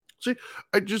See,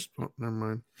 never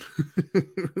mind.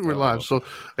 We're live, so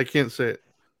I can't say it.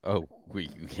 Oh, well,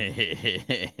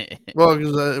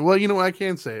 you know what? I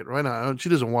can't say it right now. She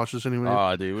doesn't watch this anyway.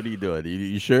 Oh, dude, what are you doing?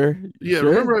 You sure? Yeah,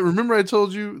 sure? Remember I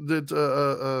told you that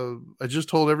I just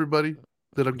told everybody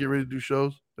that I'm getting ready to do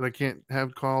shows and I can't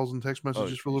have calls and text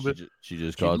messages for a little bit. She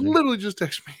just called you? Literally just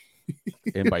texted me.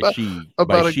 And by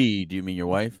she, do you mean your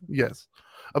wife? Yes.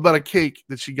 About a cake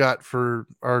that she got for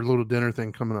our little dinner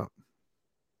thing coming up.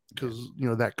 Because,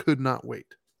 that could not wait.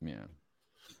 Yeah.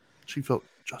 She felt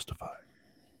justified.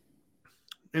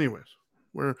 Anyways,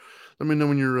 let me know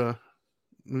when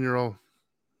you're all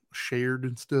shared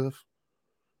and stuff.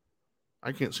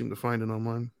 I can't seem to find it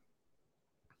online.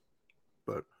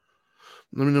 But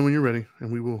let me know when you're ready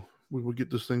and we will get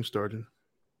this thing started.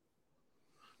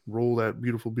 Roll that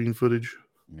beautiful bean footage.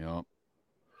 Yep.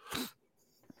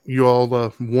 You all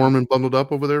warm and bundled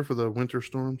up over there for the winter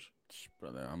storms?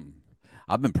 Brother,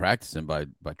 I've been practicing by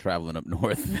traveling up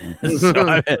north. So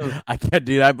I can't,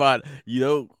 dude. I bought,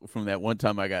 from that one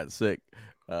time I got sick,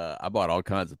 I bought all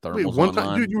kinds of thermals. One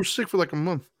time, dude, you were sick for like a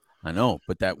month. I know,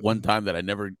 but that one time that I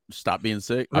never stopped being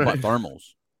sick, I bought thermals.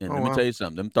 And let me tell you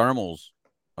something, them thermals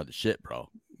are the shit, bro.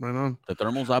 Right on. The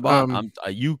thermals I bought,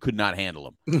 you could not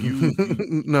handle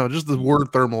them. No, just the word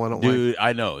thermal I don't like. Dude,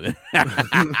 I know.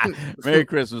 Merry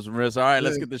Christmas, Marissa. All right,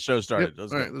 let's get this show started.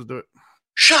 Yep. All right, let's do it.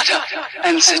 Shut up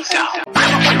and sit down.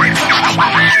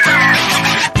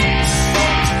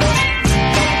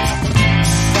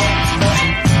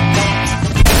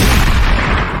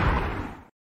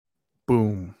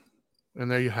 Boom. And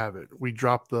there you have it. We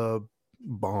dropped the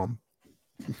bomb.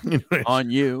 On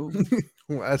you.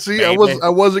 See, baby. I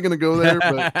wasn't going to go there,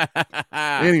 but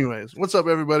anyways, what's up,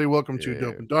 everybody? Welcome to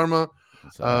Dope and Dharma.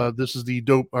 This is the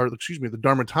the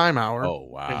Dharma Time Hour. Oh,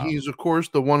 wow. And he's, of course,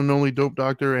 the one and only Dope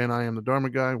Doctor, and I am the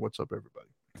Dharma Guy. What's up, everybody?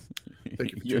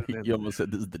 Thank you for tuning in. You almost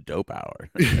said this is the Dope Hour.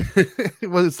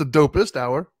 Well, it's the dopest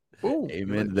hour. Ooh,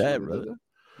 amen to that, brother.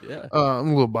 Yeah. I'm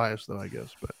a little biased, though, I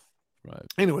guess. But right.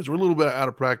 Anyways, we're a little bit out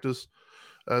of practice.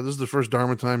 This is the first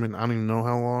Dharma Time, and I don't even know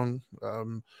how long.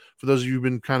 For those of you who've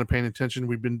been kind of paying attention,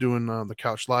 we've been doing the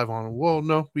Couch Live on. Well,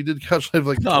 no, we did Couch Live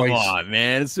twice. Come on,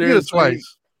 man. Seriously? We did it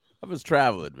twice. I was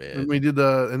traveling, man. And we did,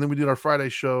 and then we did our Friday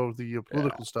show, the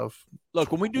political stuff.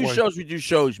 Look, when we do shows, we do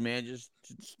shows, man. Just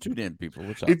tune in, people.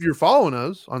 What's up? If you're following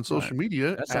us on social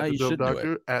media, that's at how the you Dope should Doctor,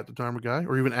 do it. at the Dharma Guy,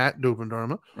 or even at Dope and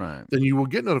Dharma, right? Then you will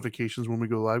get notifications when we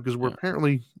go live because we're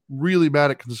apparently really bad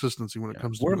at consistency when it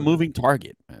comes to. We're a moving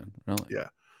target, man. Really? Yeah.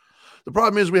 The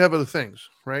problem is we have other things,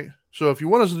 right? So if you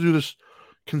want us to do this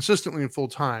consistently and full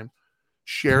time,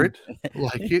 share it,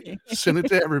 like it, send it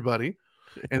to everybody.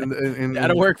 And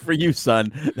that'll work for you,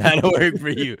 son. That'll work for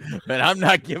you. But I'm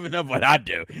not giving up what I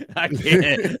do. I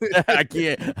can't.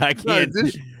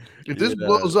 If this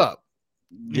blows up,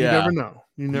 you never know.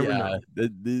 You never know.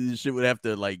 This shit would have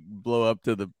to blow up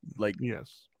to the yes.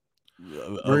 A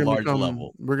large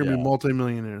level. We're gonna be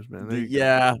multimillionaires, man.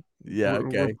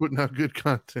 We're putting out good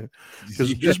content.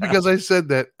 Because just because I said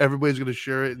that, everybody's gonna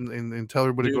share it and tell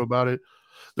everybody to go about it.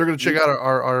 They're going to check out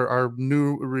our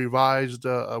new revised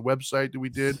website that we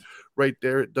did right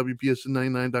there at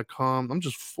WPSN99.com. I'm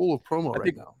just full of promo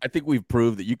right now. I think we've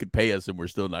proved that you could pay us and we're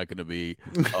still not going to be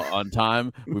on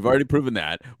time. We've already proven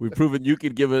that. We've proven you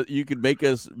could make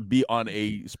us be on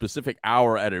a specific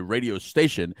hour at a radio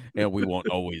station and we won't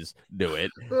always do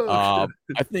it. I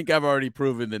think I've already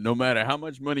proven that no matter how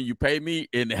much money you pay me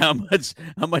and how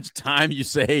much time you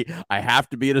say I have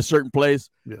to be at a certain place,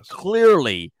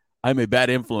 clearly I'm a bad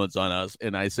influence on us,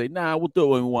 and I say, nah, we'll do it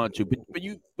when we want to.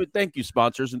 But thank you,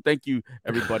 sponsors, and thank you,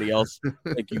 everybody else.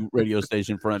 Thank you, radio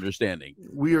station, for understanding.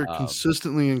 We are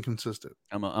consistently inconsistent.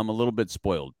 I'm a little bit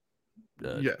spoiled.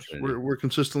 Yes, we're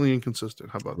consistently inconsistent.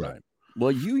 How about that?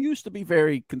 Well, you used to be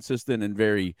very consistent and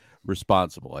very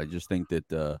responsible. I just think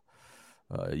that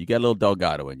you got a little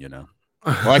Delgado in you now.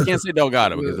 Well, I can't say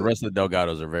Delgado because the rest of the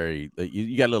Delgados are very.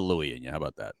 You got a little Louis in you. How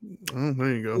about that? Oh,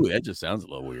 there you go. Ooh, that just sounds a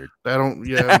little weird. I don't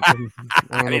know if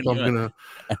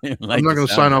I'm not gonna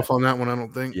sign off on that one. I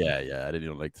don't think. Yeah. I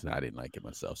didn't like it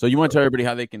myself. So you want to tell everybody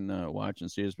how they can watch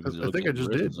and see us? Because I think I just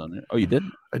did. On there. Oh, you did?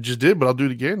 I just did, but I'll do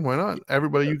it again. Why not?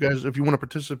 Everybody, you guys, if you want to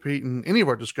participate in any of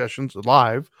our discussions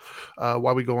live,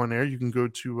 while we go on there, you can go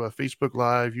to Facebook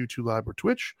Live, YouTube Live, or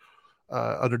Twitch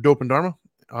under Dope and Dharma.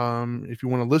 If you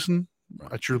want to listen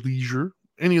at your leisure,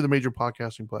 any of the major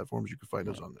podcasting platforms, you can find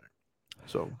us on there.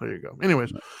 So there you go.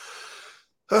 Anyways,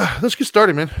 let's get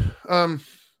started, man. All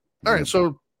right.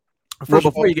 So First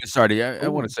of before all, you get started, I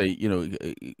want to say,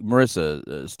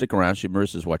 Marissa, stick around.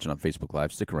 Marissa's watching on Facebook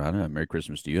Live. Stick around. Merry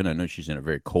Christmas to you. And I know she's in a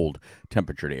very cold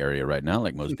temperatured area right now,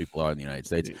 like most people are in the United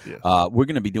States. yes. We're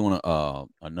going to be doing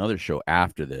another show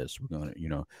after this. We're going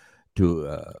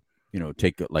to,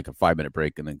 take like a 5-minute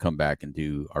break and then come back and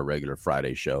do our regular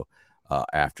Friday show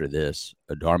after this,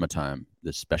 Dharma Time,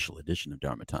 this special edition of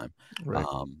Dharma Time, Right.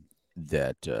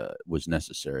 that was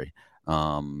necessary.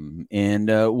 And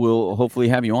we'll hopefully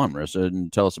have you on, Marissa,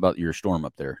 and tell us about your storm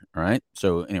up there. All right.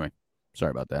 So anyway,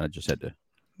 sorry about that. I just had to.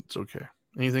 It's okay.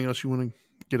 Anything else you want to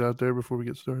get out there before we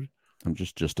get started? I'm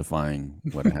just justifying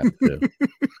what I have to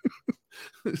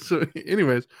do. So,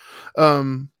 anyways,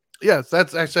 yes,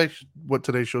 that's actually what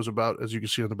today's show's about, as you can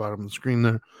see on the bottom of the screen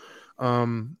there.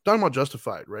 Talking about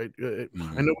Justified, right? I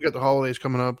know we got the holidays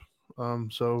coming up.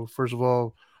 So first of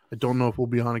all, I don't know if we'll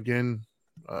be on again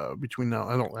between now.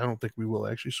 I don't think we will,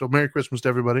 actually. So Merry Christmas to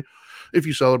everybody. If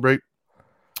you celebrate.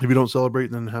 If you don't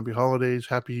celebrate, then happy holidays,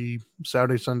 happy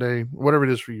Saturday, Sunday, whatever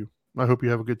it is for you. I hope you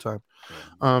have a good time.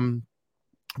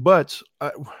 But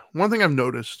one thing I've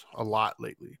noticed a lot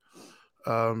lately,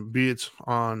 be it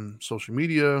on social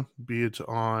media, be it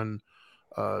on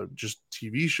just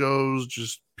TV shows,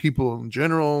 just people in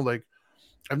general, like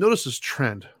I've noticed this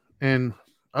trend, and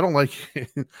I don't like it.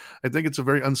 I think it's a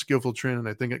very unskillful trend, and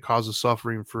I think it causes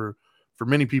suffering for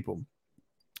many people.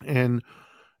 And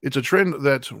it's a trend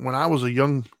that when I was a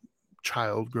young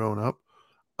child growing up,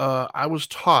 I was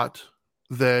taught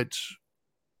that,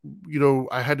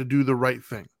 I had to do the right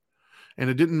thing. And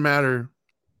it didn't matter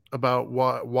about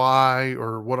why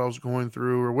or what I was going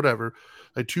through or whatever.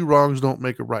 Like, two wrongs don't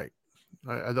make a right.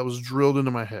 That was drilled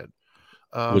into my head.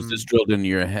 Was this drilled into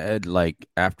your head like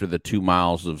after the 2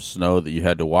 miles of snow that you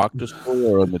had to walk to school,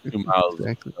 or in the 2 miles?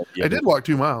 Exactly. I did walk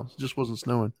 2 miles. It just wasn't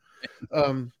snowing.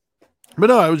 But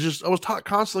no, I was taught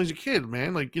constantly as a kid,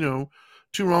 man, like,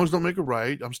 two wrongs don't make a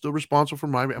right. I'm still responsible for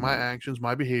my actions,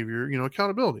 my behavior,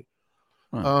 accountability.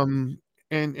 Huh.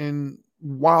 And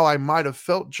while I might have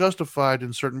felt justified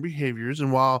in certain behaviors,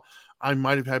 and while I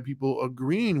might have had people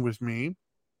agreeing with me,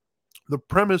 the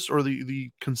premise or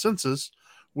the consensus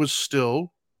was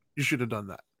still, you should have done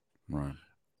that. Right.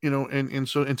 And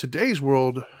so in today's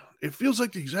world, it feels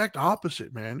like the exact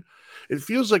opposite, man. It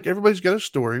feels like everybody's got a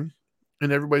story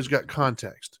and everybody's got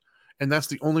context. And that's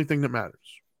the only thing that matters,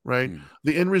 right?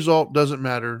 The end result doesn't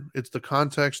matter. It's the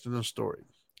context and the story.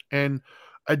 And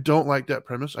I don't like that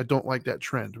premise. I don't like that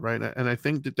trend, right? And I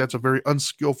think that that's a very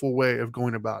unskillful way of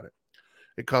going about it.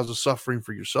 It causes suffering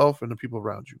for yourself and the people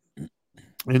around you.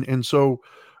 And so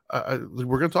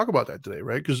we're going to talk about that today,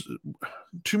 right? Because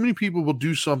too many people will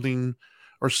do something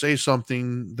or say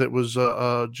something that was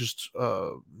just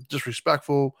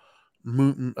disrespectful,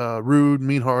 rude,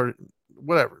 mean-hearted,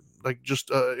 whatever, like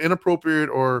just inappropriate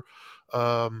or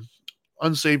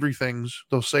unsavory things.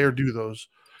 They'll say or do those.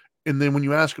 And then when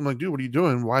you ask them, like, dude, what are you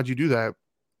doing? Why'd you do that?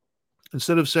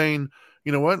 Instead of saying,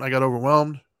 you know what, I got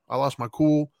overwhelmed, I lost my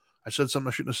cool, I said something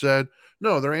I shouldn't have said.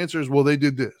 No, their answer is, well, they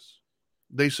did this.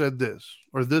 They said this,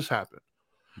 or this happened.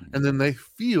 And then they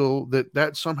feel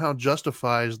that somehow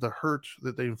justifies the hurt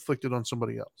that they inflicted on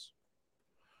somebody else.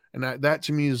 And that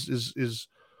to me is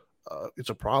it's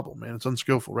a problem, man. It's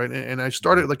unskillful, right? And I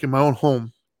started like in my own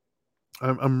home.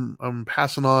 I'm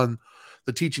passing on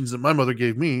the teachings that my mother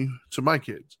gave me to my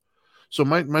kids. So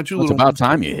my two little. It's about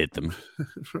time you hit them.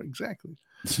 Exactly.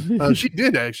 She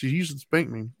did, actually. She used to spank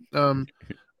me.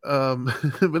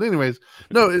 But anyways,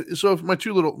 no. So if my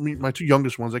two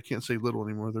youngest ones, I can't say little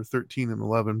anymore. They're 13 and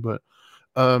 11. But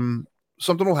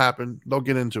something will happen. They'll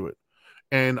get into it.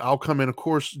 And I'll come in, of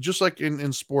course, just like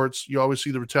in sports, you always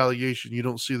see the retaliation. You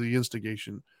don't see the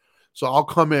instigation. So I'll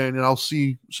come in and I'll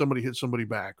see somebody hit somebody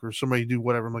back or somebody do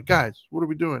whatever. I'm like, guys, what are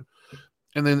we doing?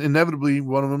 And then inevitably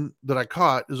one of them that I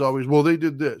caught is always, well, they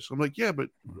did this. I'm like, yeah, but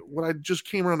when I just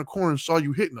came around the corner and saw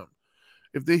you hitting them,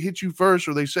 if they hit you first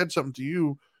or they said something to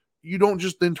you, you don't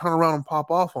just then turn around and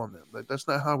pop off on them. That's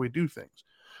not how we do things.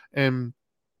 And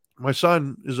my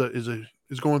son is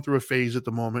going through a phase at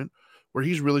the moment where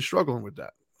he's really struggling with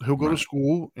that. He'll go to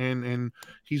school and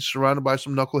he's surrounded by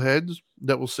some knuckleheads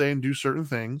that will say and do certain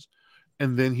things.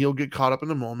 And then he'll get caught up in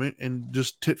the moment and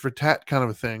just tit for tat kind of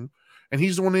a thing. And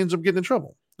he's the one that ends up getting in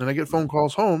trouble. And I get phone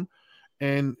calls home.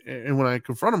 And when I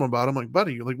confront him about it, I'm like,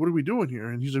 buddy, like, what are we doing here?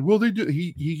 And he's like, well, they do.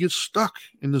 He gets stuck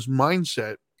in this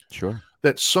mindset. Sure.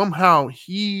 That somehow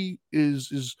he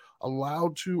is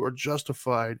allowed to or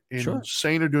justified in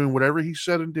saying or doing whatever he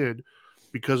said and did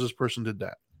because this person did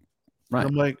that. Right.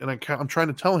 And I'm like, I'm trying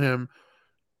to tell him,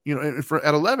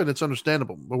 at 11, it's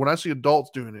understandable. But when I see adults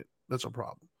doing it, that's a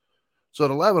problem. So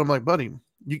at 11, I'm like, buddy,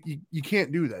 You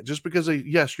can't do that just because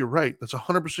yes, you're right. That's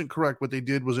 100% correct. What they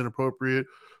did was inappropriate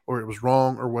or it was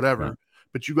wrong or whatever. Right.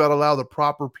 But you got to allow the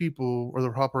proper people or the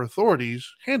proper authorities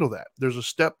handle that. There's a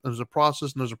step, there's a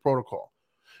process, and there's a protocol.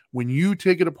 When you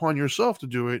take it upon yourself to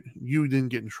do it, you then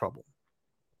get in trouble.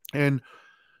 And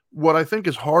what I think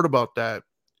is hard about that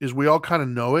is we all kind of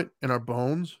know it in our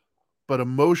bones, but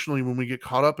emotionally, when we get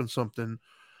caught up in something,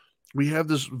 we have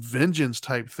this vengeance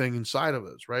type thing inside of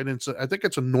us, right? And so I think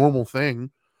it's a normal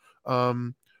thing.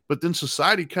 But then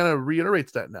society kind of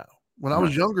reiterates that now. When I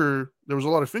was younger, there was a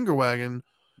lot of finger wagging,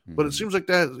 but it seems like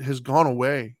that has gone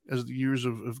away as the years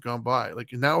have gone by. Like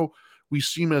now we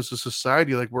seem as a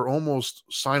society like we're almost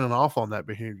signing off on that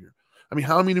behavior. I mean,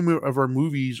 how many of our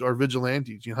movies are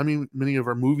vigilantes? You know, how many of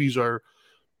our movies are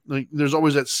like? There's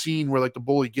always that scene where like the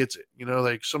bully gets it. You know,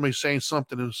 like somebody's saying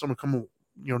something and someone come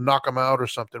knock them out or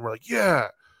something. We're like, yeah.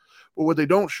 But what they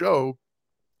don't show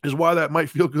is why that might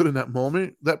feel good in that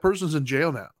moment. That person's in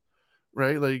jail now,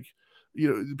 right? Like,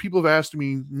 people have asked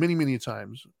me many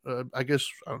times. I guess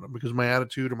I don't know because of my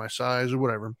attitude or my size or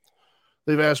whatever.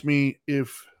 They've asked me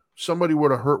if somebody were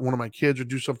to hurt one of my kids or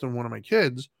do something to one of my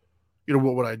kids,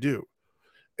 what would I do?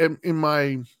 And in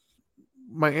my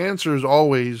answer is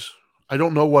always, I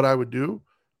don't know what I would do.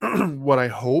 What I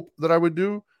hope that I would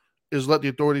do is let the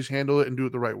authorities handle it and do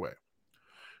it the right way.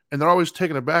 And they're always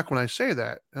taken aback when I say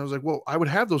that. And I was like, well, I would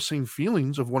have those same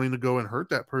feelings of wanting to go and hurt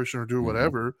that person or do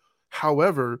whatever.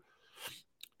 However,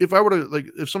 if I were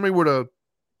to if somebody were to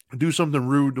do something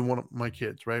rude to one of my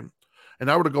kids, right?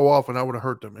 And I were to go off and I would have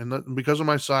hurt them. And because of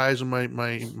my size and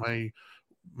my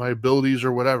abilities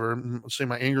or whatever, let's say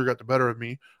my anger got the better of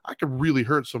me, I could really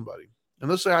hurt somebody. And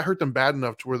let's say I hurt them bad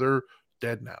enough to where they're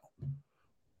dead now.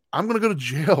 I'm going to go to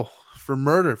jail for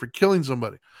murder, for killing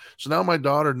somebody. So now my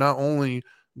daughter not only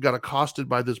got accosted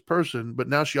by this person, but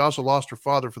now she also lost her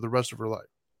father for the rest of her life.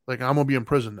 Like, I'm going to be in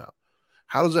prison now.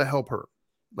 How does that help her?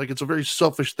 Like, it's a very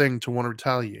selfish thing to want to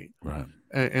retaliate. Right.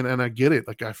 And I get it.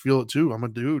 Like, I feel it too. I'm a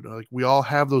dude. Like, we all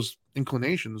have those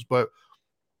inclinations, but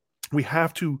we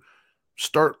have to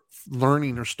start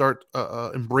learning or start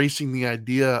embracing the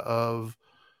idea of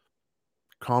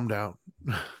calm down.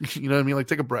 You know what I mean? Like,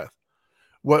 take a breath.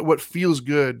 What feels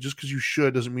good just because you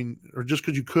should doesn't mean, or just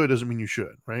because you could doesn't mean you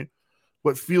should, right?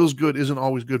 What feels good isn't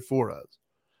always good for us.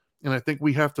 And I think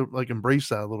we have to embrace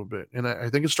that a little bit. And I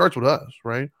think it starts with us,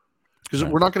 right? Because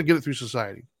we're not going to get it through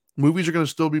society. Movies are going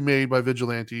to still be made by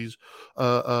vigilantes.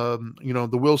 The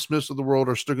Will Smiths of the world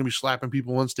are still going to be slapping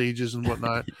people on stages and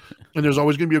whatnot. And there's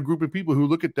always going to be a group of people who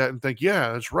look at that and think,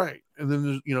 yeah, that's right. And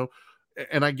then there's,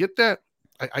 and I get that.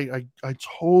 I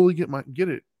totally get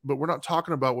it. But we're not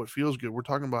talking about what feels good. We're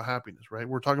talking about happiness, right?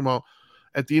 We're talking about,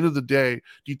 at the end of the day,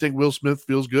 do you think Will Smith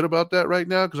feels good about that right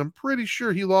now? Because I'm pretty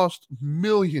sure he lost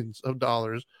millions of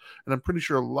dollars, and I'm pretty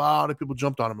sure a lot of people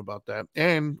jumped on him about that.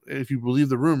 And if you believe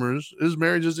the rumors, his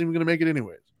marriage isn't even going to make it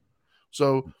anyways.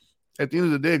 So at the end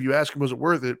of the day, if you ask him, was it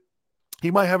worth it?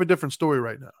 He might have a different story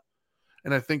right now.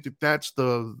 And I think that that's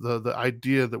the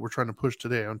idea that we're trying to push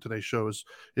today on today's show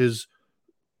is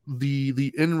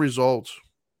the end result.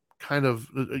 Kind of,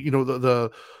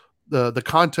 the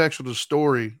context of the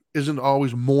story isn't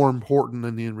always more important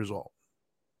than the end result.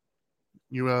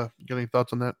 You got any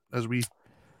thoughts on that as we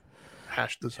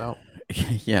hash this out?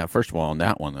 Yeah, first of all, on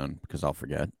that one, then, because I'll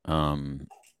forget.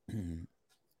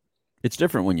 It's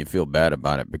different when you feel bad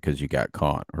about it because you got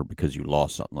caught or because you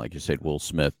lost something. Like you said, Will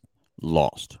Smith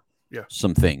lost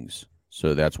some things,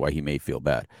 so that's why he may feel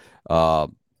bad.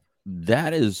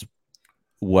 That is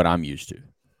what I'm used to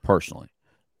personally.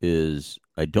 Is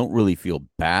I don't really feel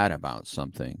bad about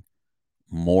something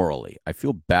morally. I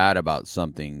feel bad about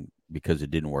something because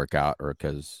it didn't work out or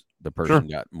because the person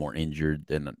got more injured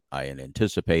than I had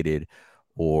anticipated,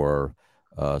 or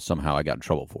somehow I got in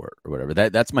trouble for it or whatever.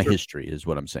 That's my history is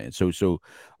what I'm saying. So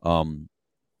I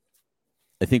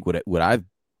think what I've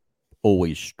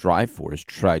always strived for is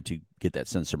try to get that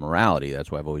sense of morality. That's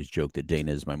why I've always joked that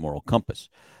Dana is my moral compass.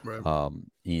 Right.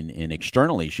 In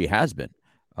externally, she has been.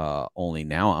 Only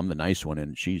now I'm the nice one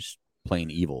and she's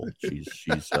plain evil. She's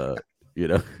she's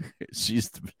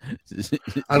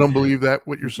I don't believe that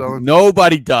what you're selling.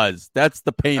 Nobody does. That's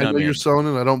the pain. I know you're selling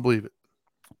it. I don't believe it.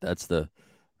 That's the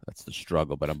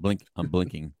struggle. But I'm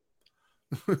blinking.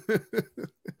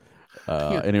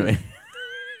 Anyway.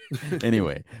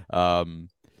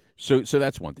 So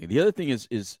that's one thing. The other thing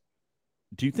is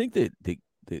do you think that the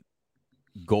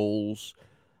goals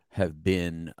have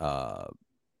been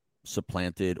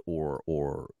supplanted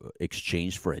or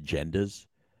exchanged for agendas?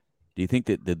 Do you think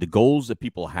that the goals that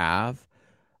people have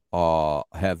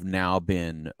now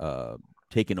been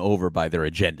taken over by their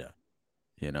agenda?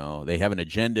 You know, they have an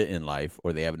agenda in life,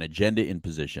 or they have an agenda in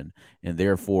position, and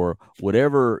therefore,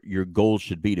 whatever your goals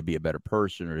should be to be a better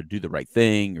person or to do the right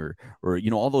thing, or you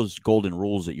know, all those golden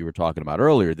rules that you were talking about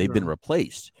earlier, they've been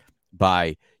replaced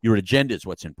by your agenda is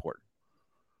what's important.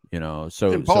 You know,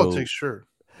 In politics, sure.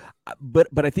 But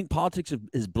I think politics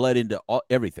is bled into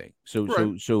everything.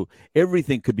 So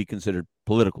everything could be considered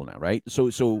political now, right?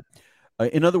 So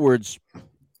in other words,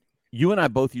 you and I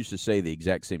both used to say the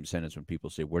exact same sentence when people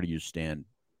say, "Where do you stand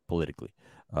politically?"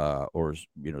 Or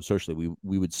you know, socially.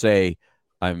 We would say,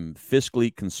 "I'm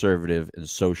fiscally conservative and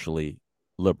socially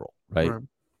liberal." Right.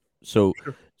 So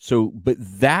Sure. but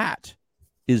that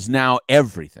is now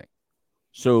everything.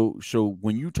 So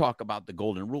when you talk about the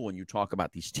golden rule and you talk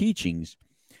about these teachings,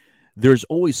 there's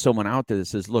always someone out there that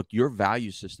says, "Look, your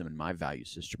value system and my value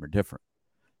system are different."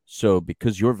 So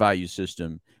because your value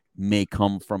system may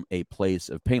come from a place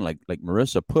of pain, like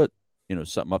Marissa put, you know,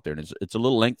 something up there, and it's a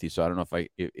little lengthy, so I don't know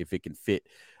if it can fit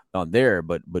on there,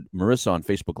 but Marissa on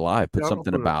Facebook Live put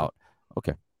something about,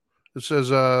 okay. It says,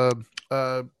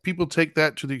 people take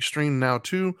that to the extreme now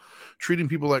too, treating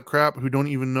people like crap who don't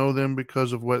even know them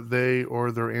because of what they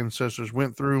or their ancestors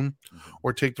went through,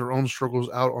 or take their own struggles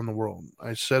out on the world.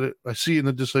 I see it in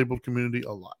the disabled community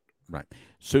a lot. Right.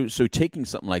 So taking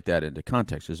something like that into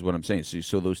context is what I'm saying.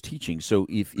 So those teachings. So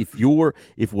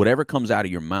if whatever comes out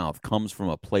of your mouth comes from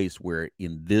a place where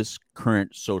in this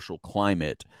current social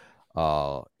climate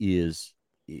is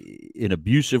an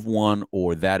abusive one,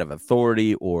 or that of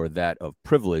authority, or that of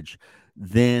privilege,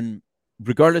 then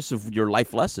regardless of your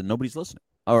life lesson, nobody's listening,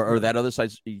 or that other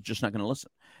side's just not going to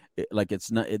listen. Like it's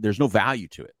not. There's no value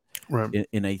to it. Right.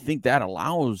 And I think that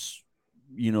allows,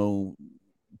 you know,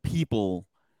 people,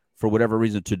 for whatever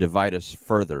reason, to divide us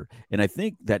further. And I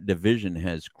think that division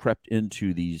has crept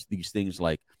into these things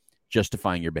like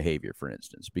justifying your behavior, for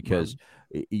instance, because,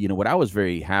 you know, what I was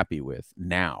very happy with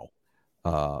now,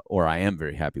 or I am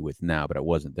very happy with now, but I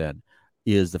wasn't then,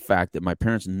 is the fact that my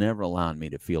parents never allowed me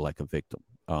to feel like a victim.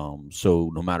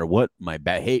 So no matter what my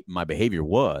behavior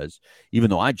was,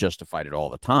 even though I justified it all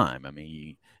the time, I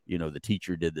mean, you know, the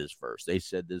teacher did this first, they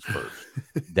said this first,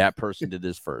 that person did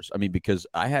this first. I mean, because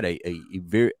I had I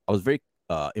was very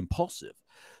impulsive.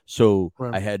 So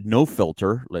I had no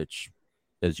filter, which,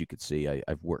 as you could see,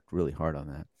 I've worked really hard on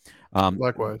that.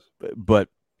 Likewise. But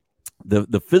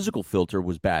the physical filter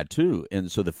was bad too,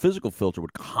 and so the physical filter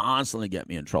would constantly get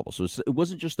me in trouble. So it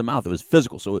wasn't just the mouth; it was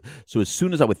physical. So as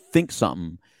soon as I would think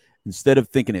something, instead of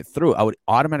thinking it through, I would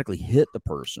automatically hit the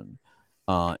person,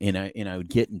 and I would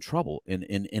get in trouble.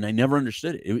 And I never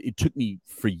understood it. It took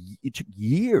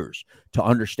years to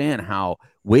understand how.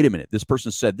 Wait a minute, this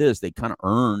person said this; they kind of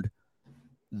earned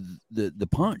the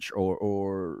punch,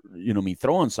 or you know, me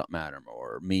throwing something at them,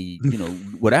 or me, you know,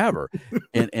 whatever.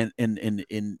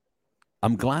 And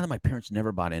I'm glad that my parents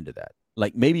never bought into that.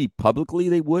 Like maybe publicly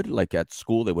they would, like at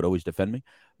school they would always defend me,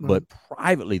 but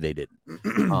privately they didn't.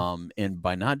 And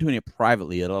by not doing it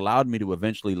privately, it allowed me to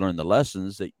eventually learn the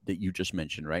lessons that you just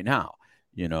mentioned right now.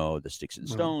 You know, the sticks and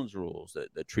stones rules,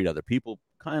 the treat other people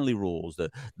kindly rules,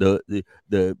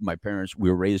 my parents,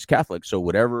 we were raised Catholic, so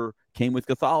whatever came with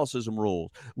Catholicism rules,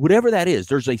 whatever that is,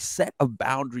 there's a set of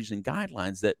boundaries and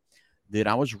guidelines that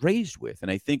I was raised with.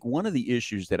 And I think one of the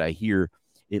issues that I hear,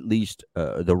 at least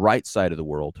the right side of the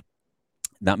world,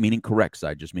 not meaning correct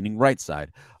side, just meaning right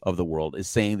side of the world, is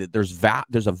saying that there's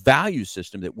a value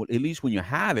system that at least when you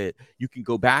have it, you can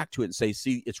go back to it and say,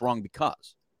 see, it's wrong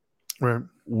because. Right.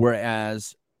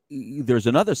 Whereas there's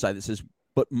another side that says,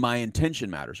 but my intention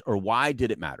matters, or why did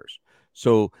it matters?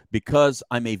 So because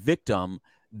I'm a victim,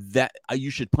 that you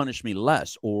should punish me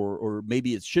less, or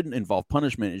maybe it shouldn't involve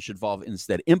punishment. It should involve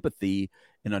instead empathy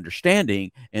and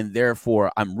understanding, and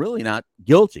therefore I'm really not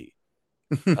guilty.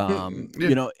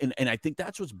 You know, and I think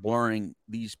that's what's blurring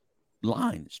these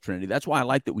lines, Trinity. That's why I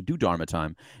like that we do Dharma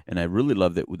Time, and I really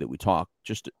love that we talk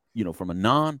just, you know, from a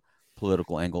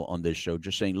non-political angle on this show,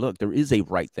 just saying, look, there is a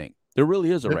right thing. There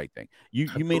really is a right thing.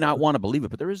 You may not want to believe it,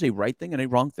 but there is a right thing and a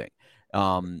wrong thing.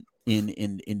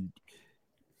 In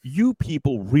you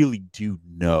people really do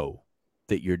know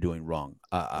that you're doing wrong.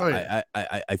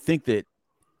 I think that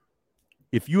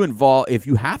if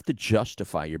you have to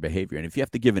justify your behavior, and if you have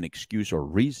to give an excuse or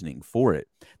reasoning for it,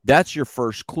 that's your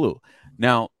first clue.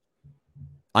 Now,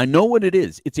 I know what it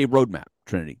is. It's a roadmap,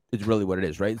 Trinity. It's really what it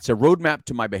is, right? It's a roadmap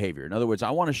to my behavior. In other words, I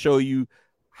want to show you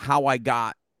how I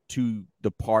got to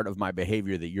the part of my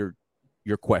behavior that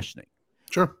you're questioning.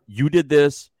 Sure. You did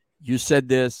this. You said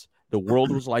this. The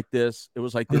world was like this. It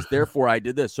was like this. Therefore, I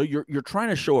did this. So you're trying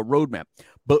to show a roadmap.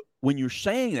 But when you're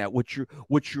saying that, what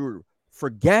you're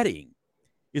forgetting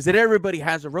is that everybody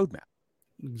has a roadmap.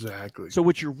 Exactly. So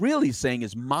what you're really saying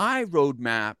is my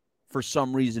roadmap for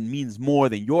some reason means more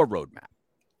than your roadmap.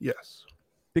 Yes.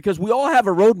 Because we all have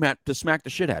a roadmap to smack the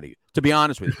shit out of you, to be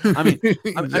honest with you. I mean,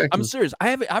 Exactly. I'm serious. I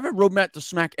have a roadmap to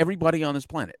smack everybody on this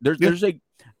planet.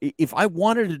 If I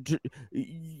wanted to,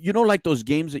 like those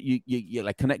games that you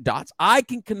like connect dots, I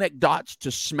can connect dots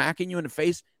to smacking you in the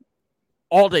face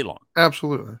all day long.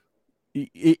 Absolutely.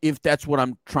 If that's what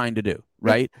I'm trying to do,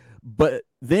 right? But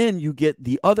then you get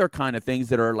the other kind of things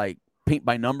that are like paint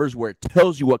by numbers, where it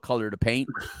tells you what color to paint.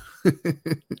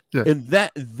 Yeah. And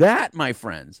that, my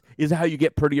friends, is how you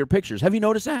get prettier pictures. Have you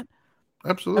noticed that?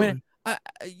 Absolutely. I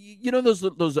mean,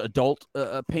 those adult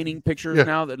painting pictures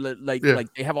now that like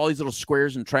they have all these little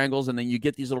squares and triangles, and then you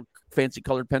get these little fancy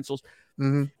colored pencils.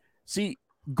 Mm-hmm. See,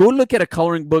 go look at a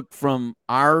coloring book from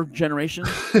our generation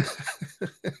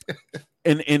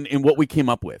and what we came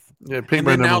up with. Yeah, paint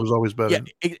by number was always better.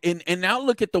 Yeah, and now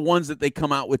look at the ones that they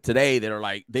come out with today that are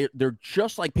like they're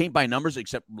just like paint by numbers,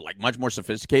 except like much more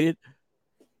sophisticated.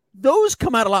 Those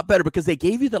come out a lot better because they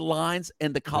gave you the lines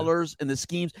and the colors and the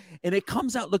schemes, and it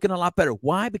comes out looking a lot better.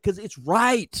 Why? Because it's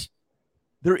right.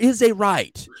 There is a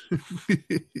right.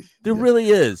 There really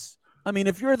is. I mean,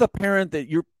 if you're the parent that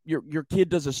your kid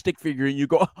does a stick figure and you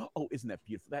go, oh, isn't that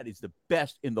beautiful? That is the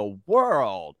best in the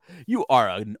world. You are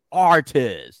an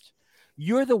artist.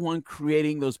 You're the one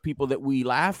creating those people that we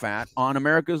laugh at on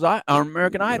American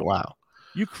Idol. Wow.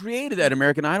 You created that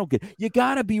American Idol kid. You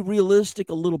got to be realistic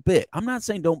a little bit. I'm not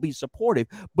saying don't be supportive,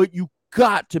 but you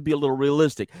got to be a little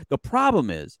realistic. The problem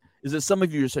is that some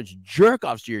of you are such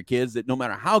jerk-offs to your kids that no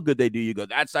matter how good they do, you go,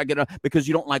 that's not good enough, because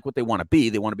you don't like what they want to be.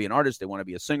 They want to be an artist. They want to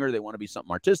be a singer. They want to be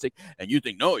something artistic. And you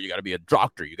think, no, you got to be a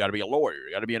doctor. You got to be a lawyer.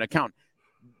 You got to be an accountant.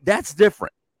 That's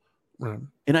different. Right.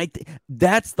 And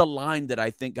that's the line that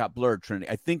I think got blurred, Trinity.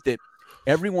 I think that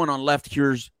everyone on left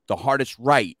hears the hardest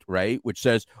right, which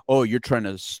says, oh, you're trying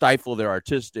to stifle their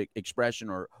artistic expression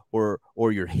or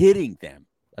you're hitting them.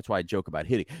 That's why I joke about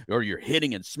hitting, or you're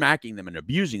hitting and smacking them and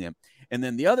abusing them. And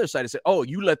then the other side is, oh,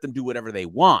 you let them do whatever they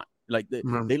want. Like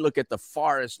they look at the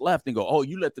farthest left and go, oh,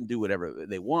 you let them do whatever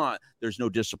they want. There's no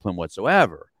discipline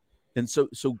whatsoever. And so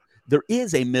there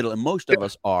is a middle, and most of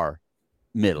us are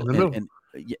middle. And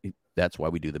that's why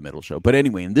we do the middle show. But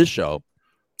anyway, in this show,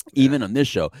 even on this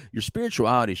show, your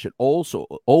spirituality should also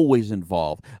always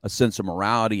involve a sense of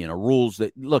morality and a rules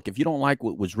that, look, if you don't like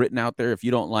what was written out there, if you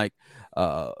don't like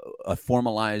a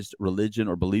formalized religion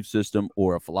or belief system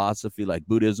or a philosophy like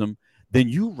Buddhism, then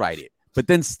you write it, but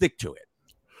then stick to it.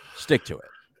 Stick to it.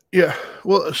 Yeah.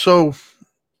 Well, so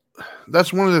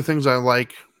that's one of the things I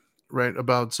like, right,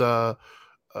 about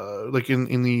like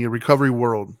in the recovery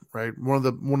world, right? One of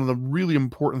the really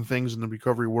important things in the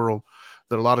recovery world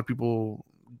that a lot of people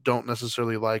don't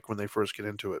necessarily like when they first get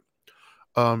into it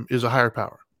is a higher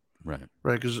power. Right.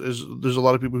 Because there's a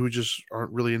lot of people who just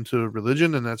aren't really into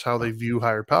religion, and that's how they view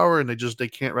higher power, and they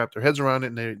can't wrap their heads around it,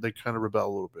 and they kind of rebel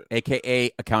a little bit.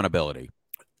 AKA accountability.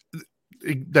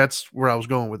 That's where I was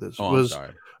going with this. I'm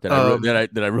sorry. Did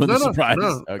I ruin the surprise?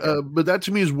 No. Okay. But that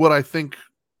to me is what I think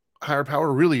higher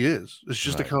power really is. It's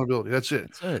just accountability. That's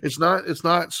it. It's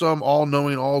not some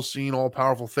all-knowing, all-seeing,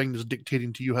 all-powerful thing that's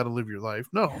dictating to you how to live your life.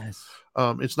 No. Yes.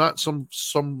 It's not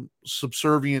some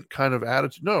subservient kind of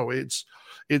attitude. No, it's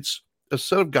a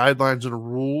set of guidelines and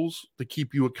rules that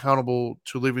keep you accountable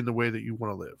to living the way that you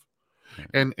want to live.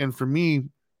 Okay. And for me,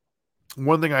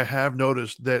 one thing I have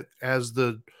noticed that as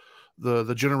the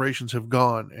generations have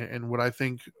gone, and what I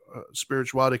think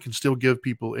spirituality can still give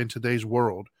people in today's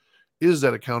world is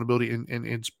that accountability and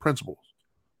its principles,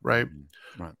 right?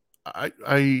 Right.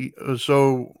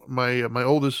 So my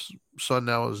oldest son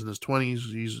now is in his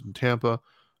 20s. He's in Tampa.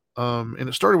 And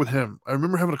it started with him. I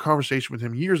remember having a conversation with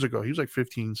him years ago. He was like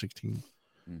 15, 16.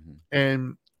 Mm-hmm.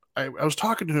 And I was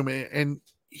talking to him, and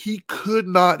he could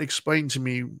not explain to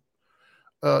me.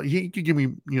 He could give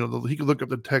me, he could look up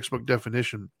the textbook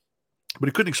definition, but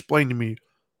he couldn't explain to me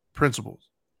principles,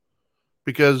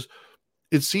 because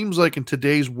it seems like in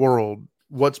today's world,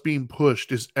 what's being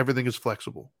pushed is everything is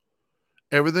flexible.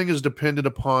 Everything is dependent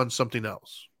upon something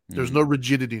else. There's no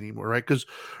rigidity anymore, right? Because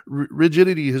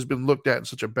rigidity has been looked at in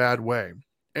such a bad way,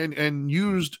 and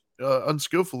used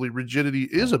unskillfully. Rigidity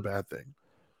is a bad thing.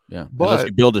 Yeah, but unless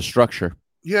you build a structure.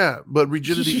 Yeah, but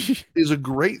rigidity is a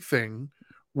great thing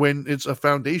when it's a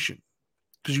foundation,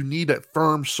 because you need that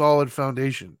firm, solid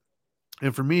foundation.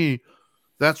 And for me,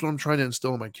 that's what I'm trying to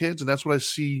instill in my kids, and that's what I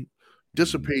see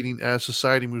dissipating as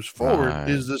society moves forward.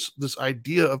 Is this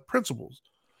idea of principles.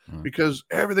 Because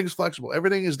everything's flexible.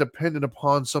 Everything is dependent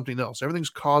upon something else. Everything's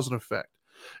cause and effect.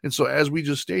 And so, as we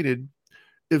just stated,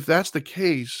 if that's the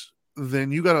case,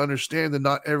 then you got to understand that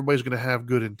not everybody's going to have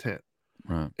good intent.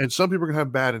 Right. And some people are going to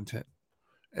have bad intent.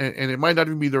 And it might not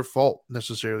even be their fault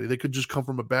necessarily. They could just come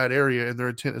from a bad area and their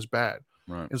intent is bad.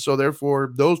 Right. And so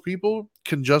therefore, those people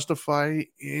can justify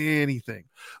anything.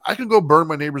 I can go burn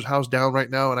my neighbor's house down right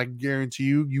now, and I guarantee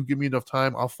you give me enough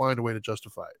time, I'll find a way to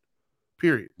justify it.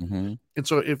 Period. Mm-hmm. And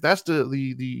so if that's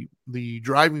the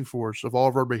driving force of all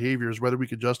of our behaviors, whether we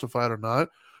can justify it or not,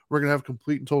 we're going to have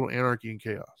complete and total anarchy and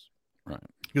chaos. Right.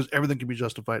 Because everything can be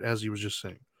justified, as he was just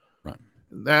saying. Right.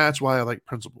 And that's why I like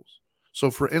principles.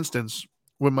 So for instance,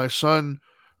 when my son,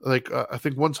 I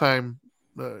think one time,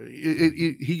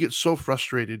 he gets so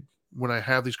frustrated when I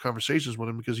have these conversations with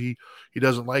him because he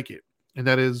doesn't like it. And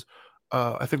that is,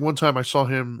 I think one time I saw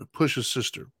him push his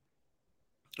sister.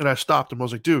 And I stopped him. I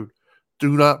was like, dude,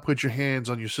 do not put your hands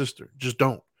on your sister. Just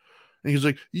don't. And he's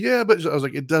like, yeah, but I was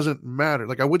like, it doesn't matter.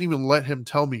 Like, I wouldn't even let him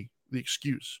tell me the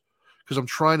excuse because I'm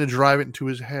trying to drive it into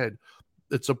his head.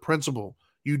 It's a principle.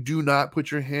 You do not put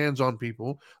your hands on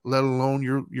people, let alone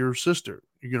your sister.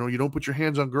 You know, you don't put your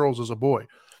hands on girls as a boy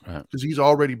because he's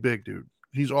already big, dude.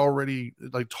 He's already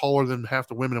like taller than half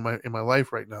the women in my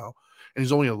life right now. And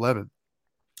he's only 11.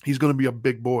 He's going to be a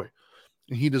big boy.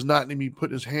 And he does not need me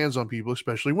putting his hands on people,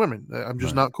 especially women. I'm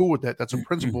just not cool with that. That's a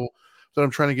principle that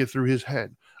I'm trying to get through his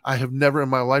head. I have never in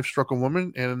my life struck a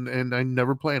woman, and I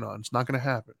never plan on. It's not going to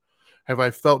happen. Have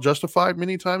I felt justified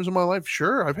many times in my life?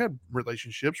 Sure. I've had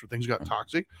relationships where things got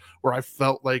toxic, where I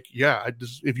felt like, yeah,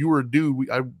 if you were a dude,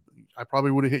 I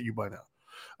probably would have hit you by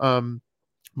now.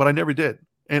 But I never did.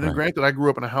 And granted, I grew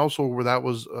up in a household where that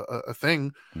was a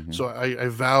thing. Mm-hmm. So I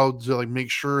vowed to like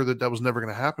make sure that was never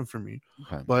going to happen for me.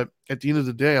 Okay. But at the end of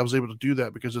the day, I was able to do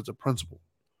that because it's a principle.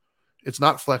 It's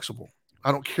not flexible.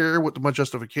 I don't care what my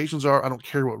justifications are. I don't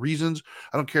care what reasons.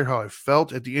 I don't care how I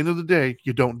felt. At the end of the day,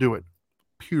 you don't do it.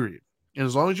 Period. And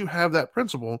as long as you have that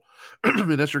principle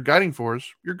and that's your guiding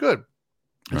force, you're good.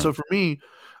 And so for me,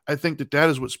 I think that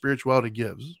is what spirituality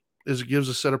gives, is it gives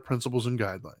a set of principles and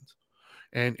guidelines.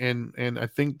 And I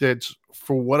think that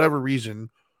for whatever reason,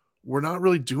 we're not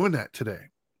really doing that today.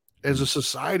 As a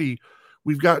society,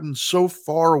 we've gotten so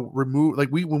far removed. Like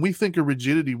when we think of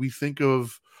rigidity, we think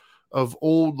of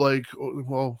old, like,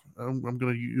 well, I'm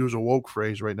going to use a woke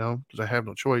phrase right now because I have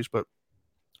no choice. But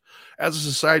as a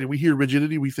society, we hear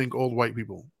rigidity, we think old white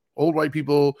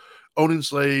people owning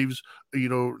slaves,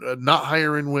 not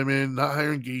hiring women, not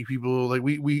hiring gay people. Like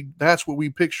we that's what we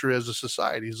picture as a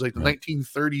society. It's like the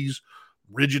 1930s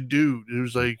rigid dude. It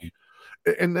was like,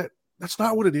 and that's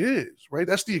not what it is, right?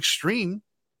 That's the extreme,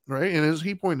 right? And as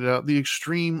he pointed out, the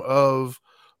extreme of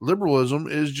liberalism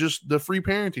is just the free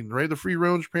parenting, right? The free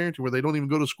range parenting where they don't even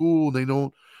go to school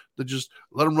and they just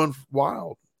let them run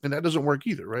wild. And that doesn't work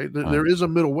either, right? There is a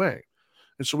middle way.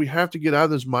 And so we have to get out of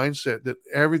this mindset that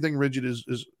everything rigid is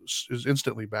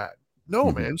instantly bad.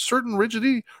 No, man. Certain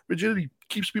rigidity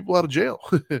keeps people out of jail.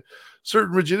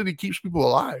 Certain rigidity keeps people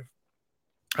alive.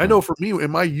 I know for me,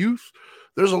 in my youth,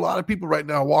 there's a lot of people right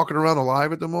now walking around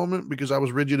alive at the moment because I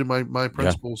was rigid in my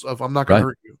principles of I'm not going to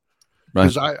hurt you.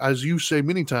 Because as you say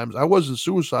many times, I wasn't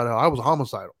suicidal. I was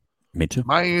homicidal. Me too.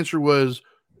 My answer was,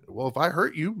 well, if I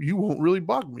hurt you, you won't really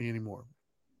bug me anymore.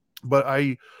 But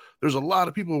there's a lot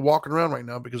of people walking around right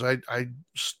now because I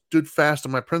stood fast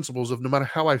on my principles of no matter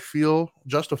how I feel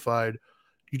justified,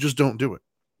 you just don't do it.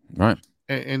 Right.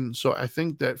 And so I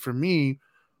think that for me,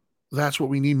 that's what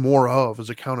we need more of is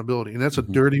accountability. And that's a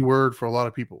dirty word for a lot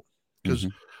of people because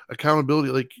accountability,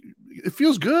 like it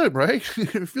feels good, right?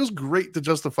 It feels great to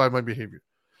justify my behavior.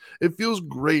 It feels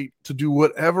great to do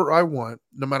whatever I want,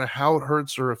 no matter how it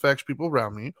hurts or affects people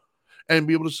around me, and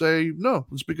be able to say, no,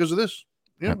 it's because of this.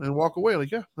 Yeah. And walk away.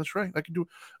 Like, yeah, that's right. I can do it.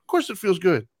 Of course it feels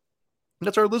good.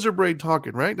 That's our lizard brain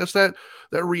talking, right? That's that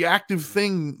reactive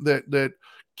thing that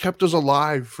kept us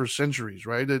alive for centuries,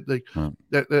 right?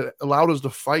 That allowed us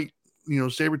to fight,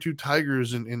 saber-tooth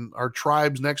tigers and our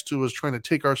tribes next to us trying to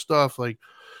take our stuff. Like,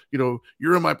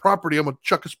 you're on my property. I'm going to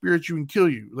chuck a spear at you and kill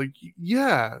you. Like,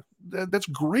 yeah, that's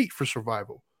great for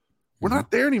survival. We're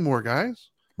not there anymore, guys.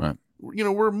 Right.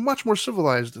 We're much more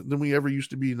civilized than we ever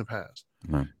used to be in the past.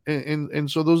 Right.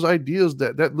 And so those ideas,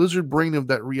 that lizard brain of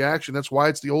that reaction, that's why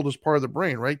it's the oldest part of the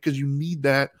brain, right? Because you need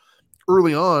that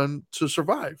early on to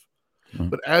survive. Right.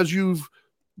 But as you've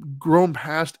grown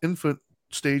past infant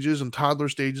stages and toddler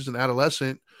stages and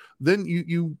adolescent, then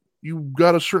you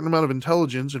got a certain amount of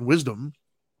intelligence and wisdom,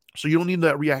 so you don't need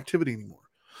that reactivity anymore.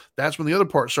 That's when the other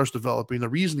part starts developing, the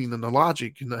reasoning and the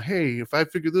logic and the, hey, if I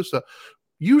figure this out,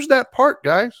 use that part,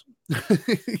 guys.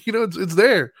 It's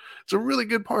there. It's a really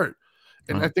good part.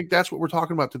 And I think that's what we're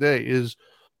talking about today is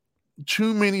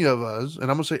too many of us,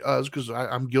 and I'm going to say us because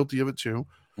I'm guilty of it too,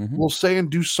 will say and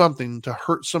do something to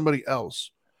hurt somebody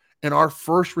else. And our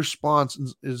first response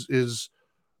is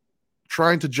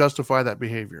trying to justify that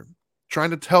behavior,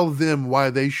 trying to tell them why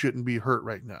they shouldn't be hurt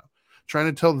right now, trying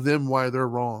to tell them why they're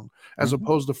wrong, as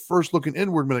opposed to first looking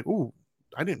inward and be like, "Ooh,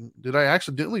 did I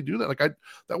accidentally do that?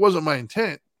 That wasn't my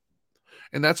intent."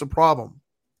 And that's a problem.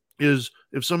 Is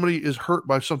if somebody is hurt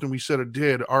by something we said or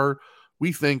did,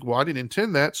 we think, well, I didn't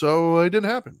intend that, so it didn't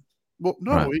happen. Well,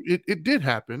 no, Right. it did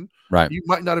happen. Right. You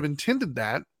might not have intended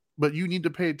that, but you need to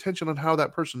pay attention on how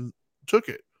that person took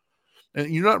it.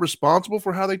 And you're not responsible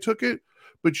for how they took it,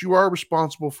 but you are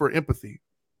responsible for empathy.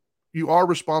 You are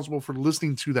responsible for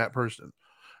listening to that person.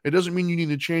 It doesn't mean you need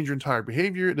to change your entire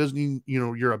behavior. It doesn't mean,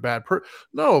 you're a bad person.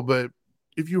 No, but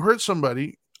if you hurt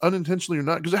somebody unintentionally or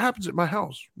not, because it happens at my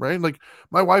house, right? Like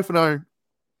my wife and I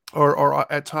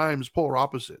are at times polar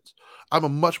opposites. I'm a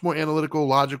much more analytical,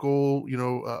 logical,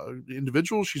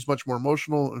 individual. She's much more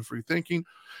emotional and free thinking.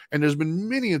 And there's been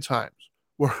many a times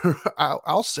where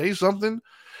I'll say something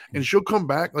and she'll come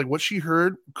back like what she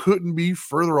heard couldn't be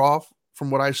further off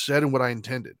from what I said and what I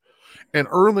intended. And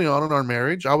early on in our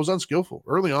marriage, I was unskillful.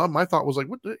 Early on, my thought was like,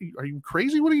 are you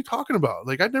crazy? What are you talking about?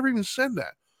 Like, I'd never even said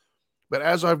that. But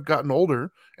as I've gotten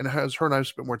older and as her and I've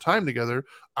spent more time together,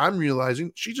 I'm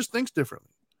realizing she just thinks differently.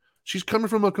 She's coming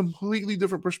from a completely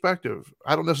different perspective.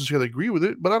 I don't necessarily agree with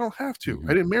it, but I don't have to.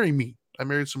 I didn't marry me. I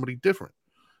married somebody different.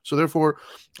 So therefore,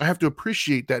 I have to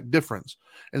appreciate that difference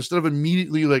instead of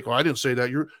immediately like, "Oh, I didn't say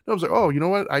that." I was like, "Oh, you know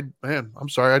what? I'm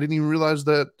sorry. I didn't even realize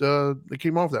that it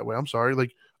came off that way. I'm sorry."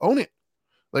 Like, own it.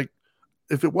 Like,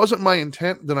 if it wasn't my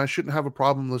intent, then I shouldn't have a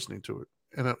problem listening to it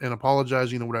and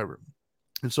apologizing or whatever.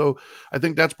 And so I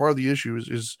think that's part of the issue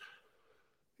is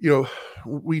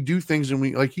we do things and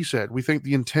we, like he said, we think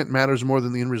the intent matters more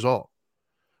than the end result.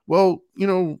 Well,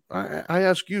 I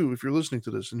ask you, if you're listening to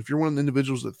this and if you're one of the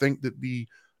individuals that think that the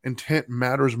intent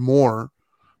matters more,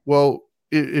 well,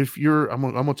 if you're, I'm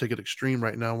gonna take it extreme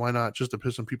right now. Why not? Just to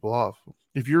piss some people off.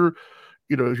 If you're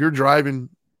driving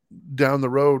down the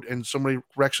road and somebody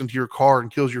wrecks into your car and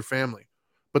kills your family,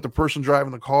 but the person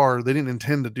driving the car, they didn't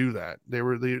intend to do that. They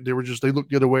looked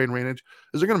the other way and ran into.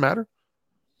 Is it going to matter?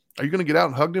 Are you going to get out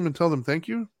and hug them and tell them thank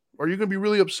you? Or are you going to be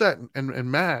really upset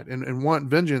and mad and want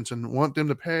vengeance and want them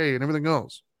to pay and everything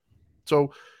else?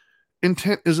 So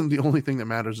intent isn't the only thing that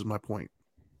matters, is my point.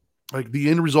 Like, the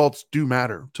end results do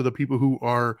matter to the people who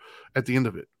are at the end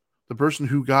of it. The person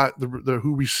who got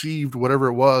who received whatever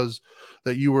it was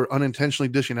that you were unintentionally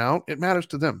dishing out, it matters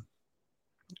to them.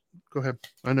 Go ahead.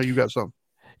 I know you got some.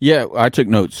 Yeah, I took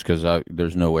notes because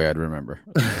there's no way I'd remember.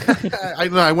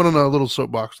 I went on a little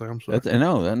soapbox there. I'm sorry.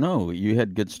 No, you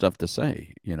had good stuff to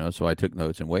say, so I took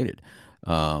notes and waited.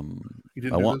 You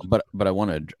didn't do this? But I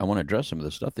want to address some of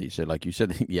the stuff that you said. Like you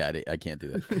said, yeah, I can't do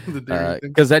The that dairy thing?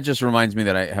 because that just reminds me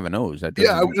that I have a nose. That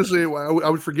Yeah, I would just say I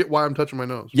would forget why I'm touching my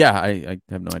nose. Yeah, I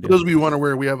have no For idea. those of you who aren't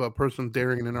aware, we have a person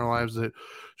daring in our lives that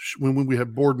when we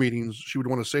had board meetings, she would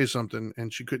want to say something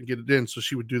and she couldn't get it in, so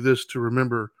she would do this to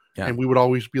remember. Yeah. And we would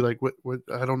always be like, "What?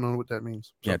 I don't know what that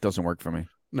means." So, yeah, it doesn't work for me.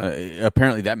 No.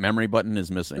 Apparently, that memory button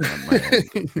is missing on my end.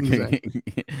 Exactly.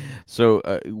 So,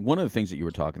 one of the things that you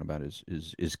were talking about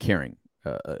is caring,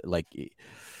 like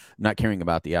not caring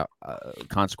about the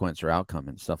consequence or outcome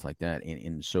and stuff like that.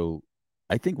 And so,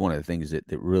 I think one of the things that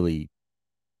really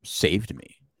saved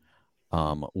me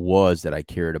was that I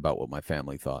cared about what my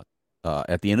family thought.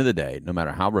 At the end of the day, no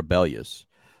matter how rebellious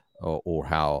or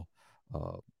how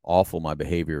awful my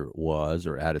behavior was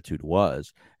or attitude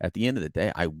was, at the end of the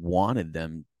day, I wanted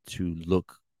them to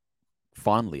look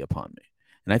fondly upon me.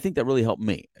 And I think that really helped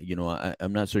me.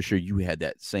 I'm not so sure you had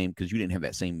that same, because you didn't have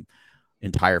that same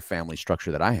entire family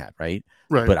structure that I had, right?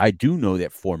 Right. But I do know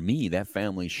that for me, that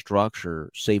family structure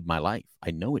saved my life.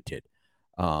 I know it did.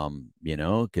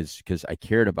 Because I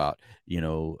cared about,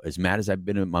 as mad as I've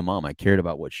been with my mom, I cared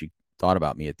about what she thought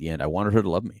about me at the end. I wanted her to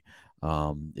love me.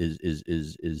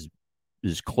 Is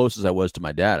as close as I was to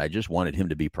my dad, I just wanted him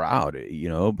to be proud,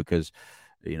 because,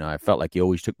 I felt like he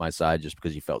always took my side just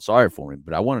because he felt sorry for me,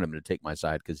 but I wanted him to take my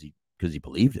side because he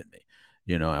believed in me.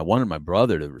 I wanted my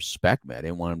brother to respect me. I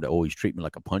didn't want him to always treat me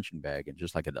like a punching bag and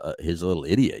just like his little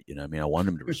idiot. I wanted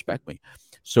him to respect me.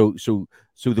 So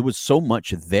there was so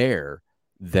much there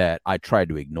that I tried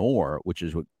to ignore, which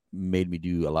is what made me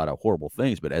do a lot of horrible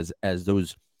things. But as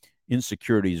those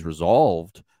insecurities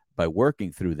resolved by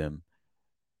working through them,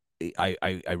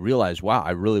 I realized, wow,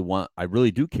 I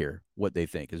really do care what they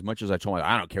think. As much as I told them,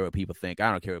 I don't care what people think.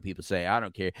 I don't care what people say. I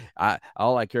don't care.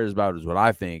 All I care about is what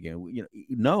I think. And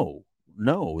no,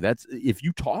 that's, if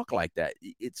you talk like that,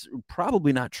 it's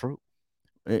probably not true.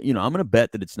 I'm going to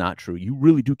bet that it's not true. You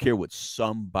really do care what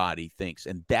somebody thinks.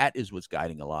 And that is what's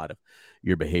guiding a lot of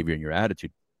your behavior and your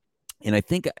attitude. And I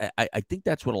think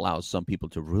that's what allows some people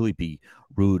to really be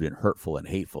rude and hurtful and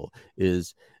hateful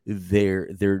is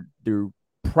they're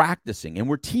practicing, and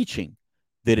we're teaching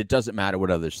that it doesn't matter what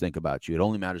others think about you. It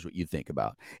only matters what you think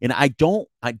about. And I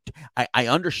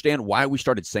understand why we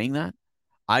started saying that.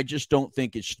 I just don't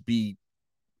think it should be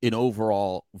an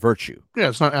overall virtue. Yeah,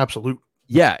 it's not absolute.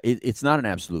 Yeah, it's not an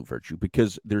absolute virtue,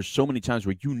 because there's so many times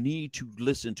where you need to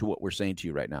listen to what we're saying to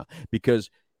you right now, because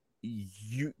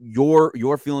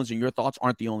your feelings and your thoughts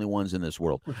aren't the only ones in this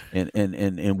world,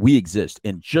 and we exist.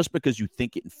 And just because you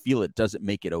think it and feel it doesn't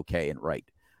make it okay and right.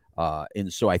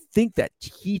 And so I think that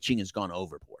teaching has gone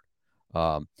overboard.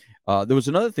 There was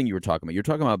another thing you were talking about. You're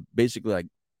talking about basically like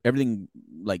everything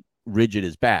like rigid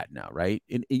is bad now, right?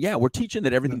 And yeah, we're teaching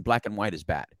that everything black and white is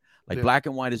bad. Like black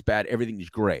and white is bad. Everything is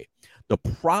gray. The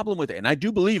problem with it, and I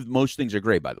do believe most things are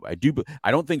gray, by the way.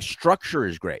 I don't think structure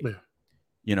is gray. Yeah.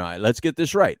 You know, let's get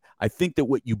this right. I think that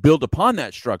what you build upon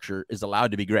that structure is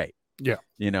allowed to be gray. Yeah.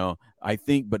 You know, I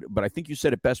think, but I think you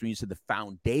said it best when you said the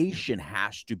foundation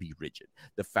has to be rigid.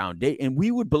 The foundation, and we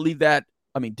would believe that.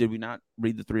 I mean, did we not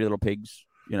read The Three Little Pigs?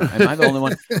 You know, am I the only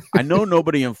one? I know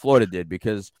nobody in Florida did,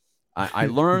 because I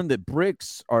learned that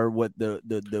bricks are what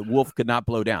the wolf could not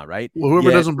blow down, right? Well,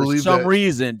 whoever doesn't believe for some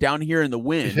reason down here in the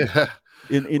wind,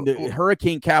 in the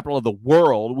hurricane capital of the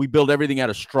world, we build everything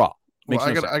out of straw. Well,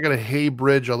 I got a hay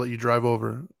bridge. I'll let you drive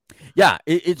over. Yeah,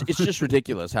 it's just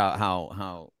ridiculous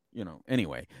how you know.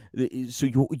 Anyway, so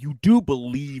you do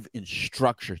believe in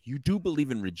structure, you do believe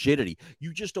in rigidity.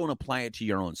 You just don't apply it to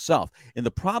your own self. And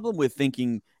the problem with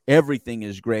thinking everything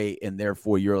is gray and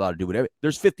therefore you're allowed to do whatever.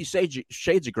 There's 50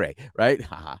 shades of gray, right?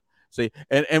 See,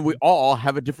 and we all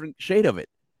have a different shade of it.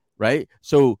 Right.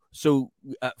 So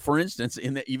for instance,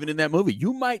 even in that movie,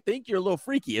 you might think you're a little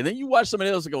freaky, and then you watch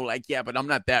somebody else and go like, yeah, but I'm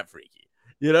not that freaky.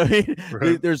 You know what I mean?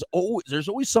 Right. There's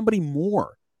always somebody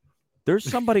more. There's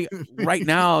somebody right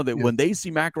now that when they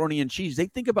see macaroni and cheese, they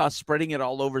think about spreading it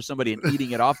all over somebody and eating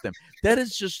it off them. That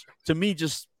is just, to me,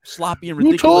 just sloppy and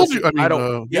ridiculous. Who told you? I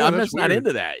mean, I'm just not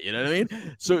into that. You know what I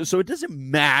mean? So it doesn't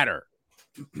matter.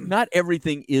 Not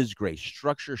everything is gray.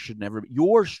 Structure should never be.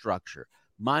 Your structure,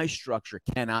 my structure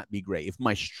cannot be gray. If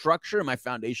my structure and my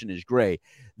foundation is gray,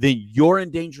 then you're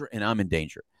in danger and I'm in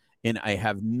danger. And I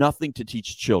have nothing to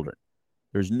teach children.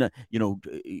 There's no,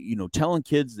 telling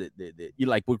kids that you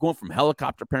like, we're going from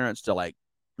helicopter parents to like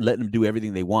letting them do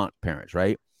everything they want parents,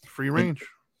 right? Free range.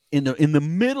 In the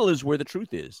middle is where the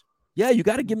truth is. Yeah, you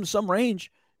got to give them some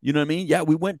range. You know what I mean? Yeah,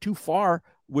 we went too far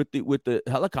with the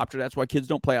helicopter. That's why kids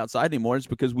don't play outside anymore. It's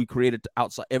because we created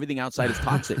outside. Everything outside is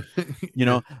toxic. You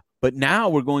know. But now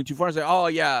we're going too far and say, oh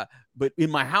yeah, but in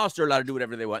my house they're allowed to do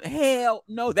whatever they want. Hell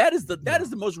no, that is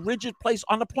the most rigid place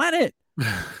on the planet.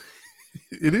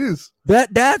 It is.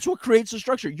 That's what creates the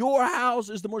structure. Your house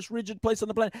is the most rigid place on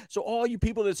the planet. So all you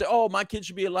people that say, oh, my kids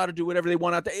should be allowed to do whatever they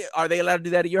want out there, are they allowed to do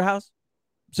that at your house?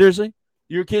 Seriously?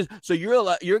 Your kids? So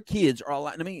your kids are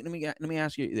allowed. Let me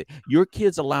ask you, your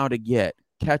kids allowed to get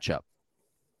ketchup,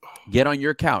 get on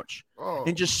your couch,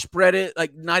 and just spread it,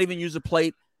 like not even use a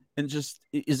plate, and just,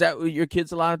 is that what your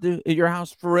kids allowed to do at your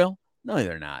house for real? No,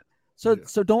 they're not. So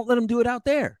don't let them do it out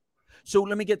there. So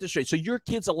let me get this straight. So your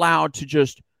kids allowed to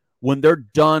just, when they're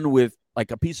done with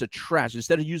like a piece of trash,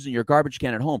 instead of using your garbage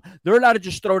can at home, they're allowed to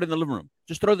just throw it in the living room.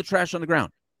 Just throw the trash on the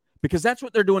ground, because that's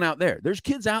what they're doing out there. There's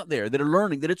kids out there that are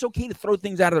learning that it's okay to throw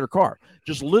things out of their car,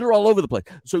 just litter all over the place.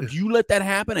 So do you let that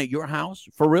happen at your house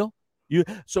for real?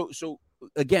 So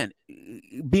again,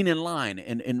 being in line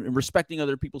and respecting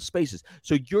other people's spaces.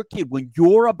 So your kid, when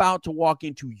you're about to walk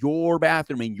into your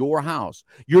bathroom in your house,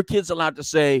 your kid's allowed to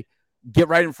say, get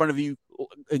right in front of you,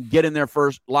 get in there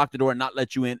first, lock the door, and not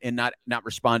let you in, and not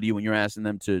respond to you when you're asking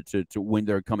them to when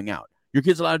they're coming out. Your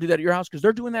kids allowed to do that at your house? Because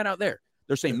they're doing that out there.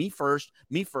 They're saying me first,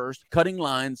 cutting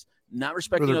lines, not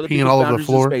respecting other people's boundaries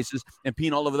and spaces, and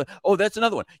peeing all over the. Oh, that's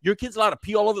another one. Your kid's allowed to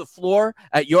pee all over the floor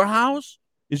at your house?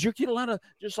 Is your kid allowed to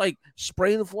just like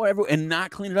spray the floor everywhere and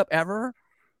not clean it up ever?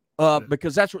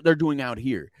 Because that's what they're doing out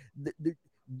here.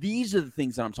 These are the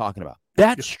things that I'm talking about.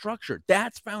 That's structure.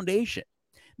 That's foundation.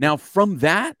 Now, from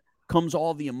that comes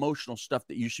all the emotional stuff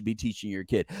that you should be teaching your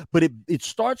kid. But it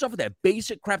starts off with that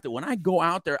basic crap that when I go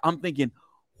out there, I'm thinking,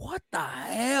 what the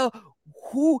hell?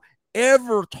 Who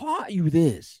ever taught you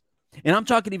this? And I'm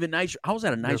talking even nice. I was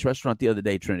at a nice restaurant the other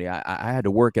day, Trinity. I had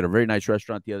to work at a very nice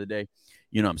restaurant the other day.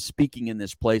 You know, I'm speaking in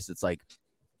this place. It's like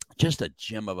just a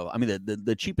gem of I mean,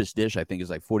 the cheapest dish, I think, is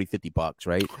like $40-$50,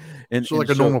 right? And so like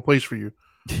a normal place for you.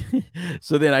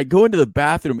 So then I go into the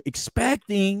bathroom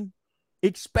expecting.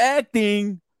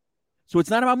 So it's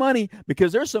not about money,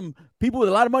 because there's some people with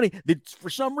a lot of money that for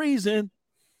some reason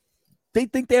they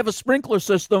think they have a sprinkler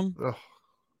system. Ugh.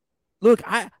 Look,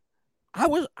 I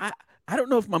don't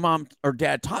know if my mom or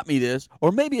dad taught me this,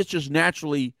 or maybe it's just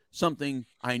naturally something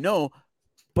I know,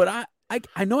 but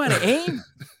I know how to aim.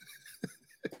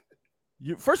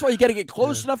 First of all, you got to get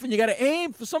close enough, and you got to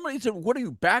aim. For somebody said, "What are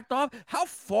you, backed off? How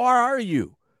far are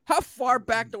you? How far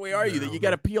backed away are you that you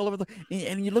got to peel over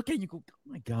and you look at it, and you go,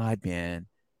 oh my God, man,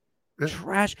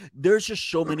 trash. There's just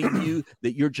so many of you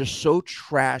that you're just so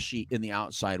trashy in the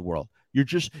outside world. You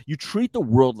treat the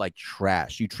world like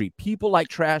trash. You treat people like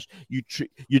trash. You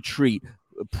treat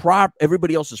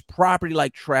everybody else's property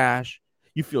like trash.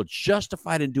 You feel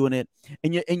justified in doing it,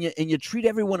 and you treat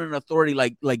everyone in authority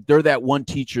like they're that one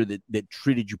teacher that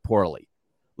treated you poorly.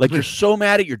 Like you're so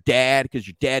mad at your dad because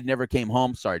your dad never came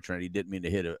home. Sorry, Trinity, didn't mean to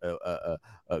hit a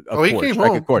he came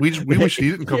home. We wish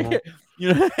he didn't come home.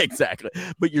 You know, exactly.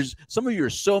 But some of you are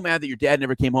so mad that your dad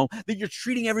never came home that you're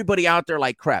treating everybody out there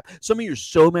like crap. Some of you are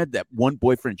so mad that one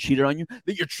boyfriend cheated on you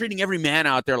that you're treating every man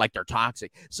out there like they're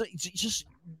toxic. So just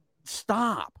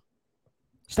stop.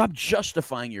 Stop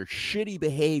justifying your shitty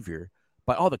behavior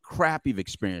by all the crap you've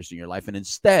experienced in your life. And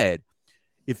instead,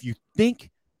 if you think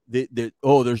that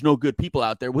there's no good people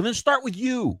out there, well, then start with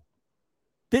you.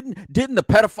 Didn't the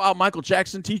pedophile Michael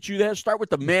Jackson teach you that? Start with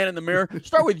the man in the mirror.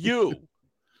 Start with you.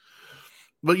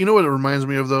 But you know what it reminds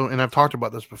me of, though, and I've talked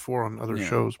about this before on other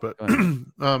shows, but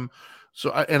and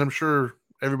I'm sure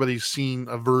everybody's seen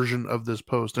a version of this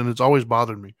post, and it's always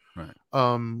bothered me. Right.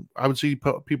 I would see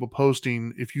people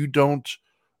posting, if you don't,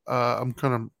 I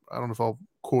don't know if I'll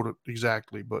quote it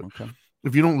exactly, but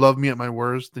if you don't love me at my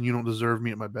worst, then you don't deserve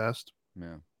me at my best.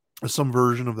 Yeah. Some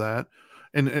version of that.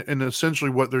 And essentially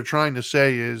what they're trying to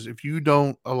say is, if you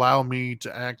don't allow me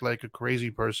to act like a crazy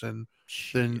person,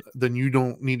 then you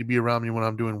don't need to be around me when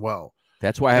I'm doing well.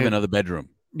 That's why I have another bedroom.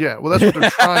 Yeah, well, that's what they're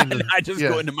trying to. I just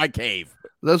go into my cave.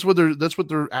 That's what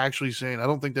they're actually saying. I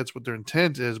don't think that's what their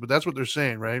intent is, but that's what they're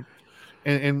saying, right?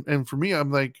 And for me,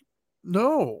 I'm like,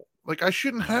 no, like I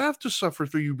shouldn't have to suffer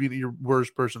through you being your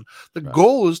worst person. The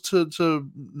goal is to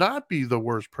not be the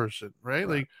worst person, right?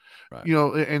 Like, you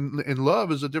know, and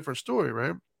love is a different story,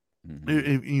 right? Mm-hmm.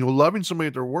 If, you know, loving somebody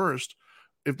at their worst,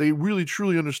 if they really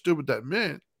truly understood what that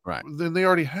meant, then they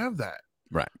already have that,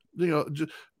 right? You know,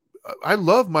 I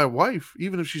love my wife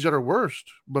even if she's at her worst,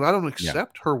 but I don't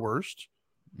accept her worst.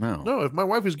 No, if my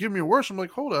wife is giving me a worst, I'm like,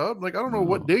 hold up, like I don't know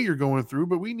what day you're going through,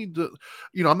 but we need to,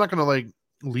 you know, I'm not gonna like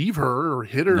leave her or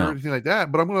hit her or anything like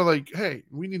that, but I'm gonna like, hey,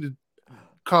 we need to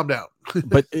calm down.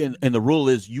 But and the rule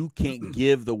is you can't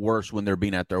give the worst when they're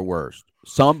being at their worst.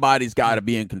 Somebody's got to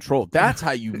be in control. That's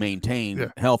how you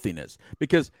maintain healthiness.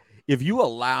 Because if you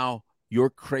allow your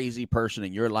crazy person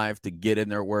in your life to get in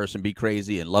their worst and be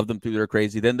crazy and love them through their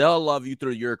crazy, then they'll love you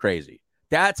through your crazy.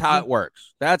 That's how it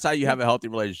works. That's how you have a healthy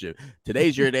relationship.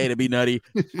 Today's your day to be nutty.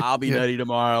 I'll be nutty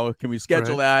tomorrow. Can we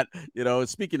schedule that? You know,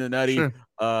 speaking of nutty,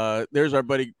 there's our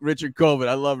buddy Richard Colvin.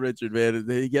 I love Richard, man.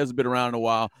 He hasn't been around in a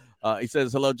while. He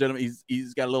says, hello, gentlemen.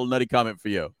 He's got a little nutty comment for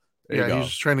you. There you go. He's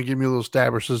just trying to give me a little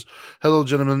stabber. Says, hello,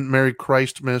 gentlemen. Merry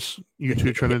Christmas, you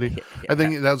two Trinity. I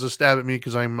think that was a stab at me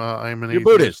because I'm an atheist.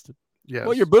 Buddhist. Yes.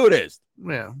 Well, you're Buddhist.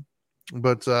 Yeah.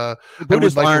 But I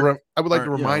would like to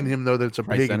remind him, though, that it's a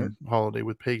pagan holiday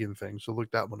with pagan things. So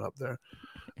look that one up there.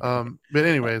 But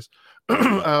anyways.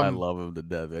 I love him to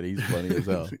death, and he's funny as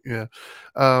hell. Yeah.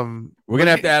 We're going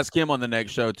to have to ask him on the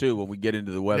next show, too, when we get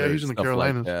into the weather. Yeah, he's in the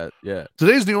Carolinas. Like yeah.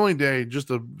 Today's the only day, just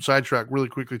to sidetrack really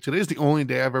quickly, today's the only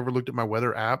day I've ever looked at my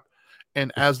weather app,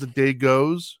 and as the day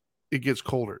goes, it gets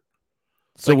colder.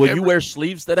 So will you wear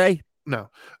sleeves today?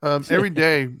 No. Every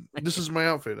day, this is my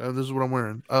outfit. This is what I'm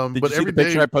wearing. Did you see the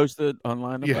picture I posted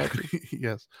online?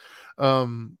 Yes.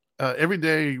 Every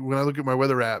day when I look at my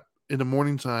weather app in the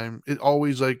morning time, it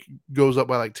always like goes up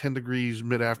by like 10 degrees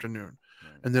mid-afternoon.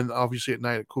 And then obviously at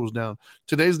night it cools down.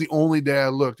 Today's the only day I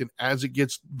looked, and as it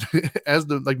gets as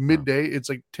the like midday, it's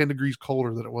like 10 degrees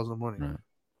colder than it was in the morning. Right.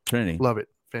 Trinity. Love it.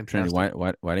 Fantastic.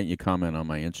 Trinity, why didn't you comment on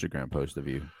my Instagram post of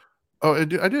you? Oh, I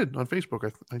did on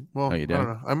Facebook. Oh, you did? I don't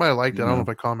know. I might have liked it. I don't know if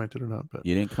I commented or not. But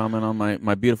you didn't comment on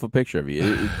my beautiful picture of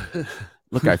you.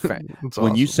 Look, when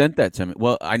awesome. You sent that to me,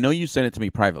 well, I know you sent it to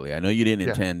me privately. I know you didn't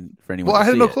intend for anyone. Well, I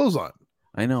had no clothes on.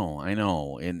 I know,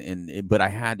 but I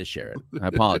had to share it. I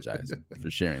apologize for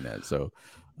sharing that. So,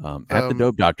 at the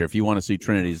Dope Doctor, if you want to see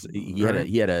Trinity's, he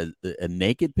had a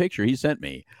naked picture he sent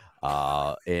me.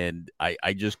 And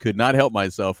I just could not help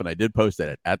myself, and I did post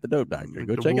that at the Dope Doctor.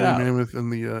 Go check it out. Mammoth in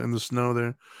the snow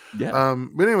there. Yeah.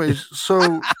 But anyways,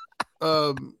 so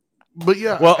but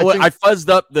yeah. Well, I fuzzed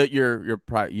up that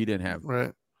you didn't have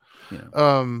right. You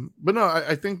know. But no,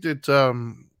 I think that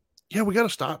we got to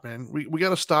stop, man. We got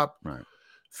to stop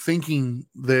thinking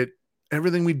that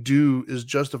everything we do is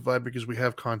justified because we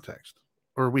have context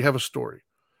or we have a story.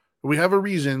 We have a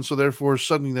reason, so therefore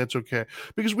suddenly that's okay.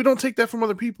 Because we don't take that from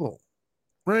other people,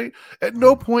 right? At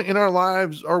no point in our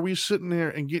lives are we sitting there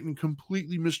and getting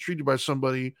completely mistreated by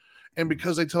somebody, and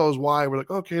because they tell us why, we're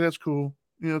like, okay, that's cool.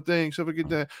 Thanks. Have a good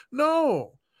day.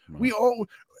 No, we all,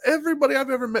 everybody I've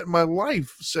ever met in my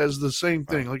life says the same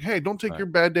thing. Like, hey, don't take your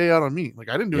bad day out on me. Like,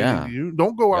 I didn't do anything to you.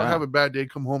 Don't go out and have a bad day,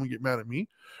 come home and get mad at me.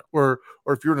 Or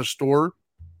if you're in a store,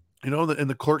 and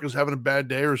the clerk is having a bad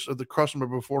day, or the customer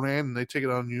beforehand, and they take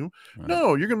it on you. Right.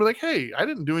 No, you're gonna be like, hey, I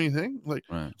didn't do anything. Like,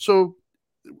 so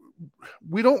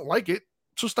we don't like it.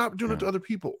 So stop doing it to other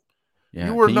people. Yeah.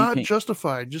 You are not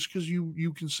justified just because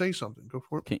you can say something. Go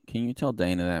for it. Can you tell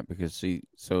Dana that? Because see,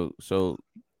 so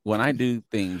when I do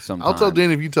things, sometimes I'll tell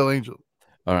Dana if you tell Angel.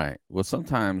 All right. Well,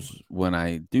 sometimes when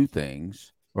I do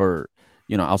things, or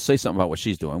I'll say something about what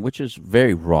she's doing, which is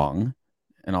very wrong.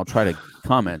 And I'll try to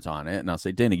comment on it, and I'll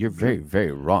say, Dana, you're very,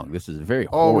 very wrong. This is a very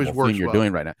horrible thing you're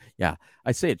doing right now. Yeah,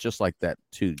 I say it just like that,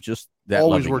 too. Just that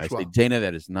always loving. Works I say, Dana,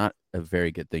 that is not a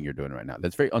very good thing you're doing right now.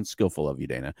 That's very unskillful of you,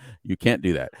 Dana. You can't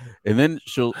do that. And then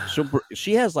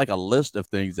she has like a list of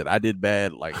things that I did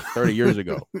bad like 30 years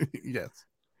ago. Yes.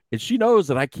 And she knows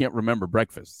that I can't remember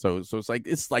breakfast. So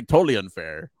it's like totally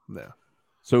unfair. Yeah.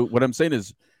 So what I'm saying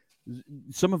is,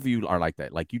 some of you are like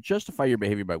that. Like, you justify your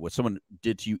behavior by what someone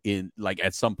did to you in, like,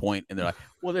 at some point, and they're like,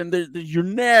 well, then you're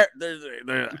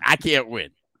I can't win.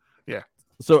 Yeah.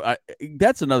 So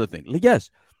that's another thing. Like,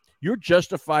 yes, you're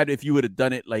justified if you would have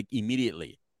done it like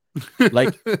immediately.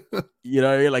 Like,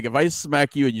 like if I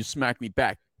smack you and you smack me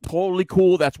back, totally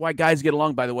cool. That's why guys get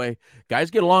along, by the way.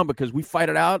 Guys get along because we fight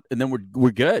it out and then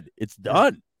we're good. It's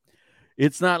done.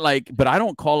 It's not like, but I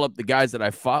don't call up the guys that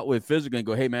I fought with physically and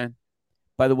go, hey, man,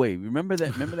 by the way, remember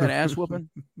that ass whooping?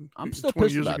 I'm still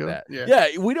pissed about that. Yeah,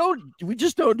 we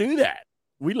just don't do that.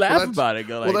 We laugh about it.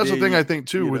 Go like, that's the thing I think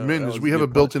too with men is we have a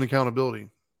built-in accountability,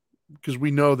 because we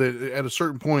know that at a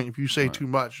certain point, if you say too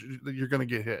much, you're going to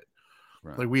get hit.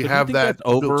 Right. Like we have that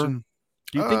over. Do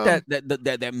you think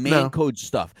that man code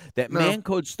stuff, man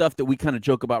code stuff that we kind of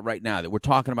joke about right now, that we're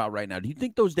talking about right now, do you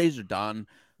think those days are done?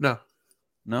 No,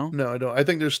 I don't. I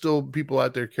think there's still people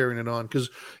out there carrying it on,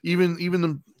 because even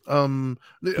the are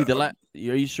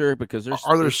you sure? Because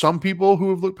there's some people who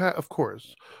have looked past, of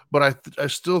course, but I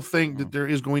still think that there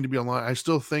is going to be a line. I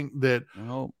still think that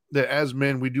as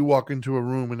men, we do walk into a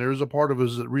room and there is a part of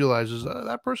us that realizes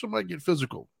that person might get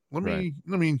physical. Let me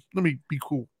be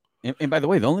cool. And by the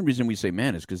way, the only reason we say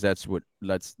man is because that's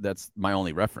my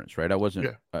only reference, right? I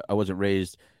wasn't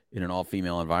raised in an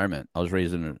all-female environment. I was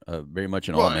raised in a very much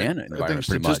an all-man environment,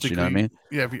 pretty much. You know what I mean?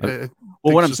 Yeah.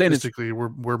 What I'm saying is,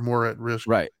 we're more at risk,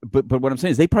 right? But what I'm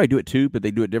saying is, they probably do it too, but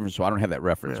they do it different. So I don't have that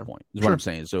reference point. Is what I'm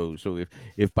saying. So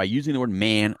if by using the word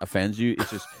man offends you, it's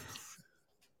just,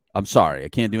 I'm sorry, I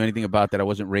can't do anything about that. I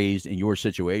wasn't raised in your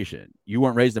situation. You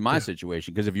weren't raised in my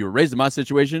situation, because if you were raised in my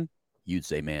situation, you'd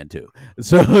say man too.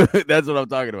 So that's what I'm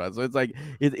talking about. So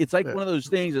it's like one of those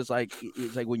things. It's like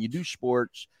when you do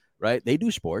sports. Right, they do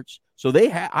sports, so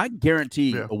I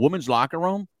guarantee a woman's locker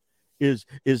room is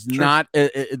not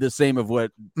the same of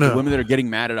what the women that are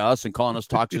getting mad at us and calling us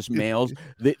toxic males.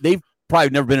 They've probably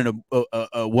never been in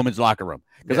a woman's locker room,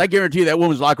 because I guarantee that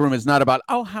woman's locker room is not about,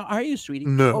 oh, how are you, sweetie?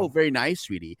 No. Oh, very nice,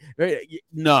 sweetie.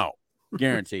 No,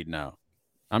 guaranteed no.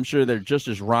 I'm sure they're just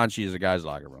as raunchy as a guy's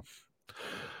locker room.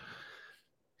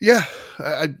 Yeah,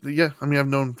 I mean, I've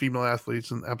known female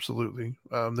athletes, and absolutely,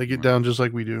 they get down just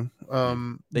like we do.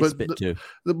 They spit too.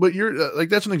 But you're like,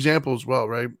 that's an example as well,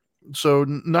 right? So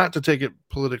not to take it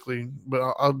politically, but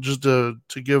I'll just to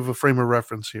give a frame of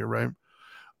reference here, right?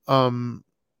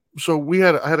 So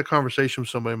I had a conversation with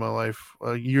somebody in my life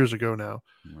years ago now,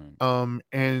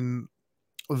 and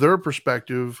their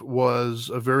perspective was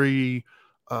a very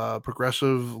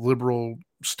progressive, liberal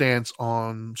stance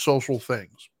on social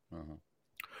things.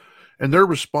 And their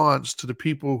response to the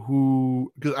people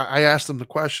who, because I asked them the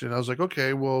question, I was like,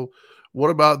 okay, well, what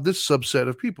about this subset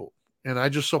of people? And I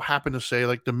just so happened to say,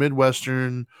 like, the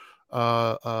Midwestern,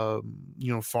 farmer,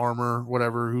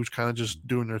 whatever, who's kind of just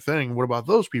doing their thing. What about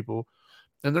those people?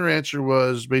 And their answer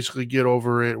was basically, get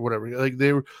over it, whatever. Like,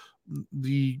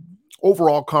 the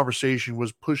overall conversation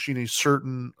was pushing a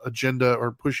certain agenda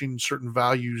or pushing certain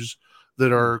values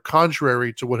that are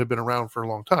contrary to what had been around for a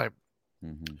long time.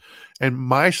 Mm-hmm. And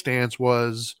my stance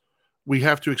was, we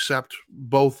have to accept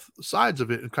both sides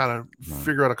of it and kind of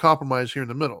figure out a compromise here in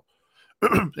the middle.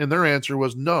 And their answer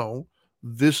was, no,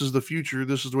 this is the future.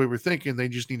 This is the way we're thinking. They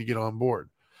just need to get on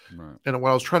board. Right. And what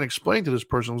I was trying to explain to this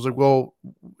person was like, well,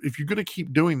 if you're going to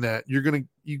keep doing that,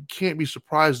 you can't be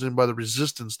surprised by the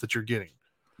resistance that you're getting.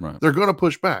 Right. They're going to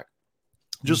push back.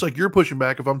 Just like you're pushing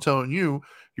back if I'm telling you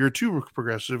you're too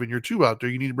progressive and you're too out there,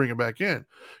 you need to bring it back in.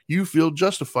 You feel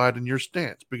justified in your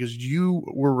stance because you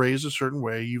were raised a certain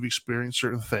way, you've experienced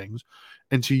certain things,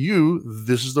 and to you,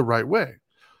 this is the right way.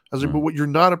 I was like, but what you're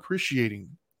not appreciating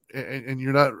and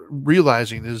you're not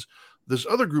realizing is this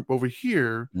other group over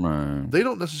here, they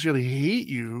don't necessarily hate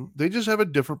you. They just have a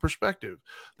different perspective.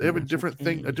 They have a different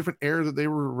thing, a different era that they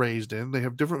were raised in. They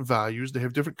have different values. They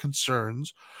have different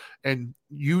concerns. And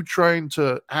you trying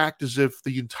to act as if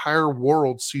the entire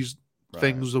world sees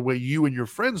things the way you and your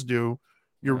friends do,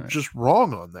 you're just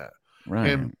wrong on that.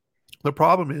 And the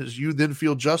problem is you then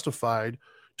feel justified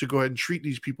to go ahead and treat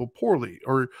these people poorly,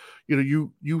 or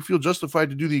you feel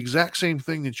justified to do the exact same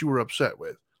thing that you were upset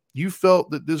with. You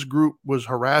felt that this group was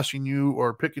harassing you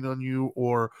or picking on you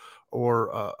or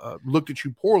looked at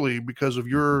you poorly because of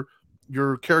your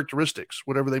characteristics,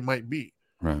 whatever they might be.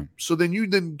 Right. So then you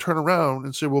turn around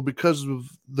and say, well, because of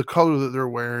the color that they're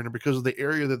wearing or because of the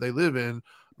area that they live in,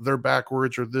 they're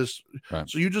backwards or this. Right.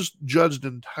 So you just judged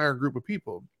an entire group of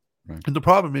people. Right. And the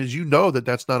problem is, that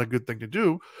that's not a good thing to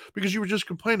do because you were just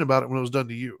complaining about it when it was done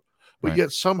to you. But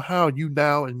yet somehow you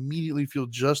now immediately feel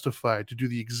justified to do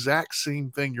the exact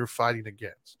same thing you're fighting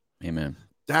against. Amen.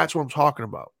 That's what I'm talking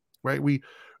about, right?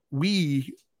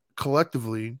 We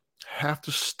collectively have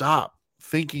to stop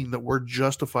thinking that we're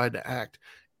justified to act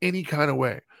any kind of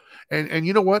way. And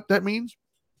you know what that means?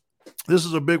 This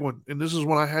is a big one. And this is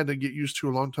one I had to get used to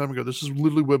a long time ago. This is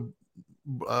literally what,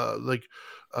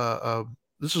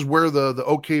 this is where the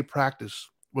okay practice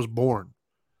was born.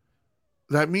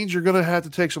 That means you're going to have to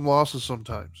take some losses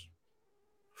sometimes.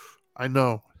 I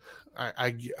know.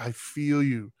 I feel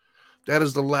you. That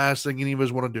is the last thing any of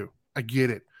us want to do. I get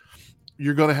it.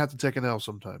 You're going to have to take an L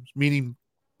sometimes, meaning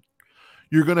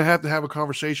you're going to have a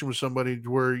conversation with somebody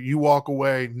where you walk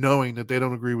away knowing that they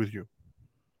don't agree with you.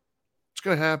 It's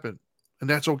going to happen, and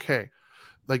that's okay.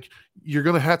 Like, you're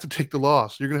going to have to take the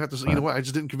loss. You're going to have to say, you know what, I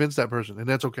just didn't convince that person, and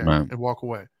that's okay, and walk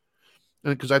away.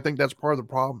 And because I think that's part of the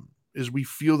problem. Is we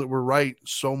feel that we're right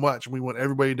so much and we want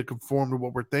everybody to conform to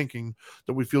what we're thinking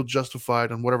that we feel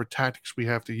justified on whatever tactics we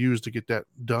have to use to get that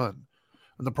done.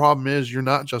 And the problem is you're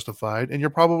not justified and you're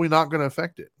probably not going to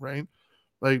affect it, right?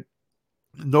 Like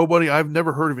I've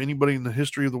never heard of anybody in the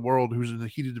history of the world who's in a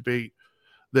heated debate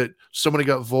that somebody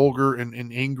got vulgar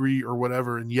and angry or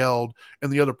whatever and yelled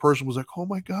and the other person was like, oh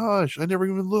my gosh, I never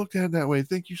even looked at it that way.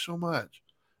 Thank you so much.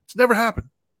 It's never happened.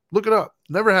 Look it up.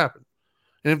 Never happened.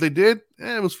 And if they did,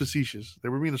 it was facetious. They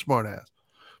were being a smart ass.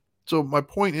 So my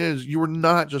point is you were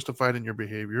not justified in your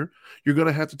behavior. You're going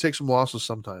to have to take some losses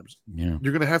sometimes. Yeah.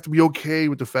 You're going to have to be okay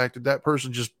with the fact that that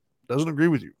person just doesn't agree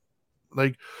with you.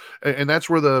 Like, and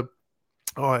that's where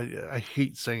I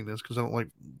hate saying this because I don't like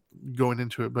going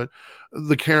into it, but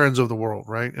the Karens of the world,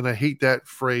 right? And I hate that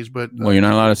phrase, but well, you're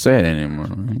not allowed to say it anymore.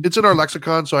 Right? It's in our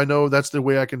lexicon, so I know that's the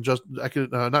way I can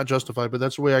not justify, but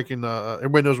that's the way I can.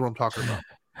 Everybody knows what I'm talking about.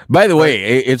 By the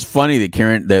way, it's funny that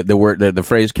Karen, the word, the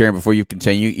phrase "Karen" before you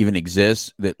continue even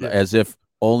exists. That as if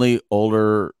only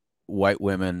older white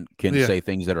women can say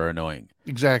things that are annoying.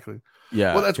 Exactly.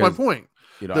 Yeah. Well, that's my point.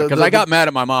 Because I got mad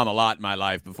at my mom a lot in my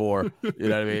life before. You know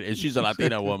what I mean? And she's a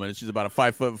Latina woman. She's about a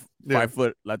 5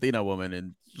 foot Latina woman,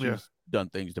 and she's done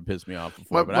things to piss me off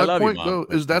before. But I love you, Mom. Though,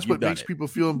 is that's what makes people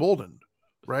feel emboldened,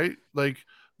 right? Like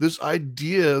this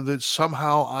idea that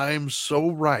somehow I'm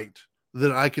so right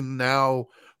that I can now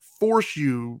force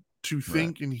you to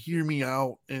think and hear me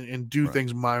out and do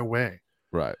things my way.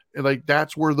 Right. And like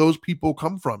that's where those people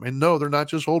come from. And no, they're not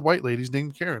just old white ladies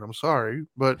named Karen. I'm sorry,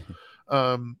 but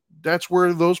that's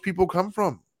where those people come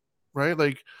from, right?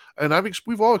 Like, and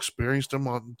we've all experienced them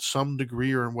on some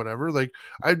degree or whatever. Like,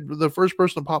 the first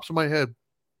person that pops in my head,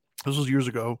 this was years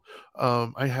ago.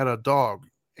 I had a dog,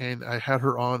 and I had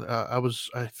her on. I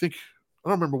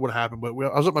don't remember what happened, but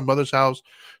I was at my mother's house.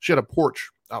 She had a porch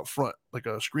out front, like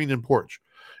a screened-in porch,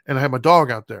 and I had my dog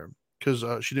out there because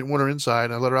she didn't want her inside.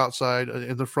 And I let her outside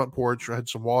in the front porch. I had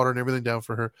some water and everything down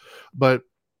for her, but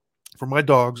for my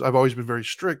dogs, I've always been very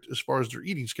strict as far as their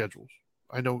eating schedules.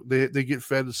 I know they get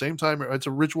fed at the same time. It's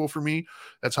a ritual for me.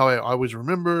 That's how I always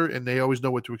remember, and they always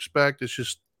know what to expect. It's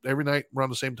just every night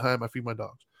around the same time I feed my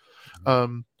dogs.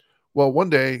 Well, one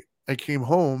day I came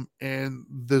home, and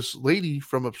this lady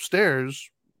from upstairs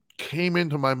came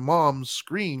into my mom's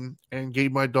screen and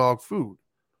gave my dog food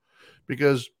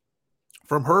because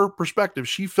from her perspective,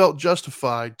 she felt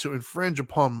justified to infringe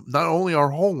upon not only our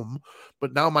home,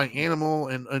 but now my animal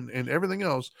and everything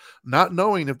else, not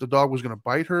knowing if the dog was going to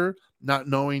bite her, not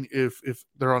knowing if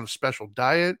they're on a special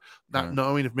diet, not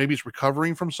knowing if maybe it's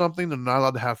recovering from something, they're not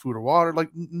allowed to have food or water, like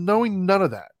knowing none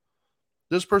of that.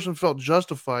 This person felt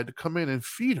justified to come in and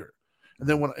feed her.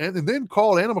 and then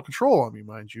called animal control on me,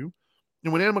 mind you.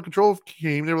 And when animal control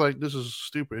came, they were like, "This is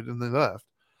stupid," and they left.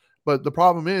 But the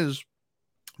problem is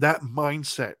that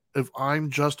mindset of I'm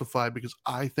justified because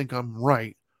I think I'm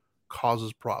right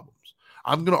causes problems.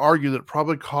 I'm going to argue that it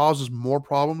probably causes more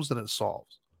problems than it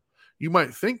solves. You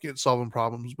might think it's solving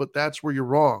problems, but that's where you're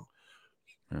wrong.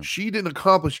 Yeah. She didn't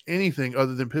accomplish anything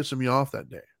other than pissing me off that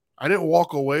day. I didn't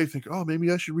walk away thinking, oh,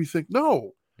 maybe I should rethink.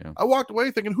 No. Yeah. I walked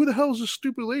away thinking, who the hell is this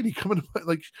stupid lady coming to my,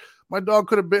 like, my dog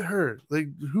could have bit her. Like,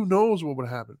 who knows what would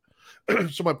happen?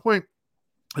 So my point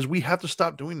is we have to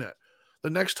stop doing that. The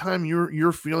next time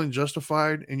you're feeling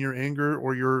justified in your anger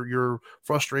or your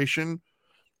frustration,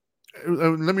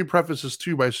 let me preface this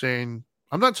too by saying,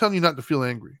 I'm not telling you not to feel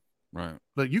angry. Right.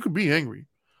 Like, you could be angry.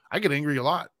 I get angry a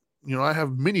lot. You know, I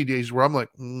have many days where I'm like,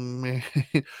 man.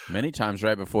 Many times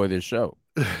right before this show.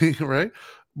 Right?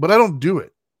 But I don't do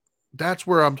it. That's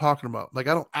where I'm talking about. Like,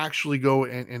 I don't actually go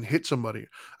and hit somebody.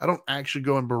 I don't actually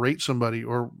go and berate somebody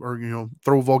or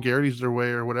throw vulgarities their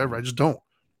way or whatever. I just don't.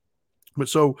 But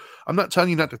so I'm not telling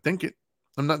you not to think it.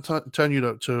 I'm not telling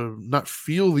you to not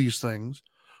feel these things.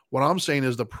 What I'm saying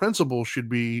is the principle should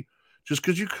be just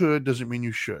because you could doesn't mean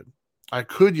you should. I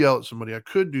could yell at somebody. I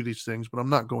could do these things, but I'm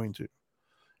not going to.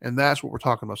 And that's what we're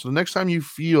talking about. So the next time you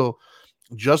feel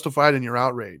justified in your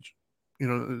outrage,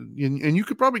 and you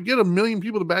could probably get 1 million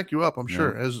people to back you up, I'm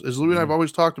sure. As Louis and I've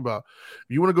always talked about. If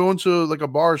you want to go into like a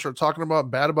bar and start talking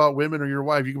bad about women or your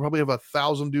wife, you can probably have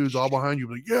 1,000 dudes all behind you.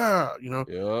 Like, yeah,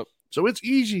 Yep. So it's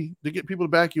easy to get people to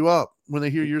back you up when they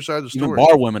hear your side of the story. Even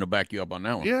bar women will back you up on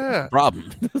that one. Yeah.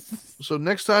 Problem. So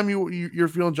next time you're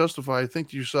feeling justified, think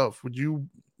to yourself, would you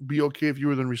be okay if you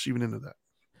were then receiving into that?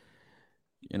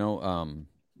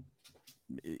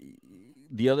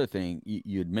 The other thing,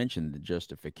 you had mentioned the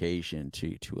justification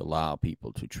to allow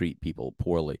people to treat people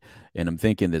poorly. And I'm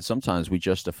thinking that sometimes we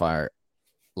justify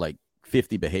like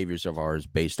 50 behaviors of ours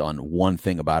based on one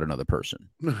thing about another person.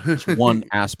 It's one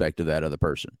aspect of that other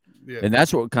person. Yeah. And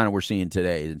that's what kind of we're seeing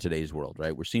today in today's world,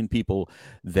 right? We're seeing people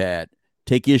that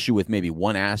take issue with maybe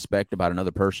one aspect about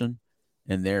another person,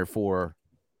 and therefore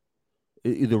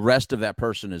the rest of that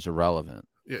person is irrelevant.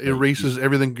 It erases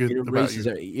everything good about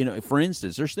you. For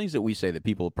instance, there's things that we say that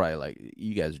people probably like,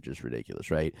 you guys are just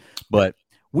ridiculous, right? But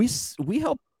we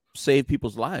help save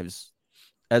people's lives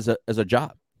as a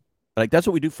job. Like, that's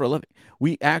what we do for a living.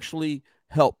 We actually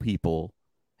help people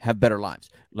have better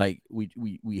lives. Like,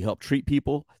 we help treat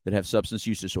people that have substance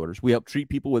use disorders. We help treat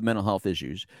people with mental health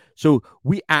issues. So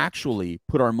we actually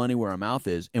put our money where our mouth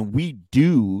is, and we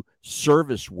do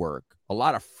service work, a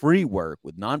lot of free work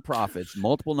with nonprofits,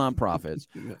 multiple nonprofits.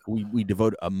 We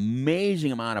devote an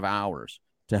amazing amount of hours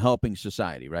to helping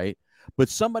society, right? But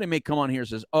somebody may come on here and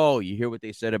says, oh, you hear what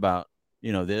they said about,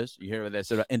 this? You hear what they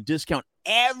said about, and discount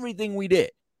everything we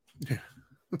did. Yeah.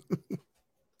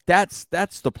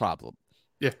 That's the problem.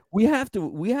 Yeah. We have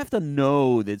to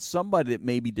know that somebody that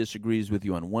maybe disagrees with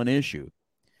you on one issue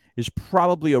is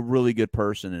probably a really good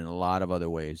person in a lot of other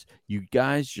ways. You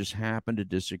guys just happen to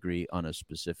disagree on a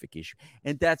specific issue,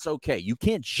 and that's okay. You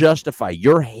can't justify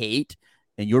your hate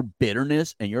and your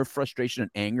bitterness and your frustration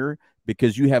and anger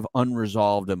because you have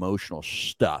unresolved emotional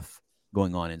stuff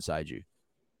going on inside you.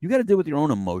 You got to deal with your own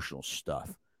emotional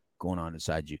stuff going on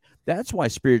inside you. That's why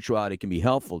spirituality can be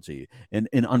helpful to you. And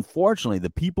unfortunately, the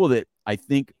people that I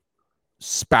think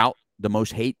spout the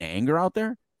most hate and anger out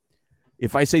there,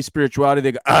 if I say spirituality,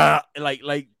 they go,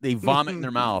 like they vomit in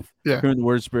their mouth hearing the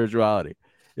word spirituality.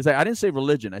 It's like, I didn't say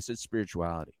religion, I said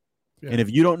spirituality. Yeah. And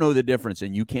if you don't know the difference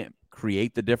and you can't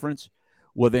create the difference,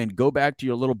 well, then go back to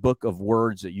your little book of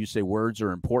words that you say words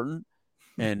are important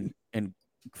and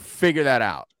figure that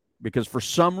out. Because for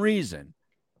some reason,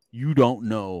 you don't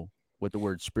know what the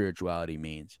word spirituality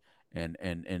means. And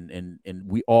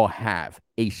we all have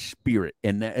a spirit.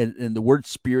 And the word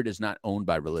spirit is not owned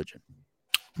by religion.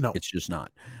 No, it's just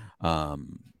not.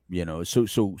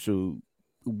 So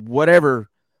whatever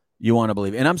you want to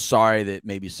believe. And I'm sorry that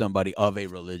maybe somebody of a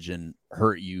religion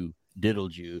hurt you,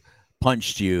 diddled you,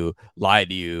 punched you, lied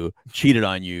to you, cheated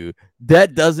on you.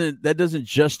 That doesn't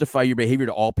justify your behavior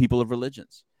to all people of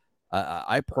religions.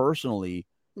 I personally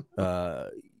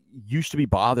used to be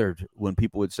bothered when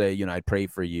people would say, I pray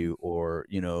for you, or,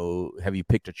 have you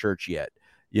picked a church yet?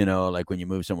 Like when you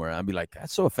move somewhere, I'd be like,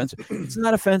 that's so offensive. It's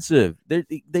not offensive.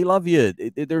 They love you.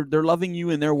 They're loving you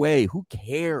in their way. Who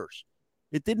cares?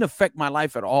 It didn't affect my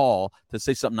life at all to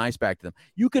say something nice back to them.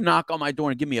 You can knock on my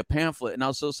door and give me a pamphlet, and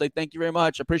I'll still say, thank you very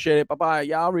much. Appreciate it. Bye-bye.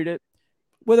 Yeah, I'll read it.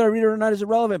 Whether I read it or not is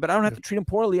irrelevant, but I don't have to treat them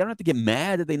poorly. I don't have to get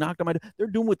mad that they knocked on my door. They're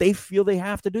doing what they feel they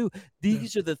have to do.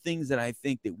 These are the things that I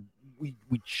think that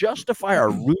we justify our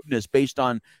rudeness based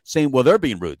on saying, well, they're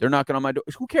being rude. They're knocking on my door.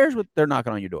 Who cares what they're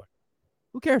knocking on your door?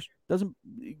 Who cares? Doesn't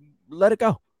let it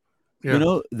go.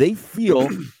 Yeah. They feel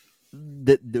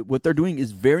that what they're doing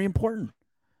is very important.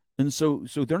 And so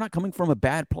they're not coming from a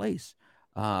bad place.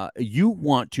 You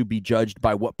want to be judged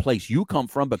by what place you come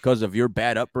from because of your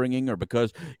bad upbringing, or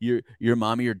because your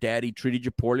mommy or daddy treated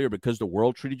you poorly, or because the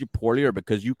world treated you poorly, or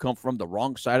because you come from the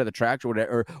wrong side of the tracks, or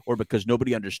whatever, or because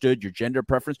nobody understood your gender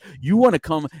preference. You want to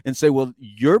come and say, well,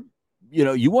 you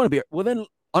want to be, well, then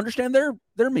understand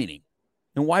their meaning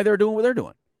and why they're doing what they're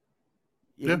doing.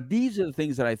 Yeah. These are the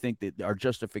things that I think that our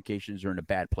justifications are in a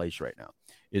bad place right now.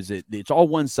 Is that it's all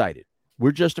one-sided.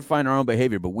 We're justifying our own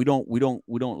behavior, but we don't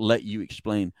let you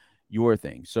explain your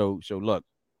thing. So look,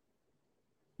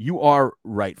 you are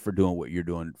right for doing what you're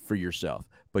doing for yourself,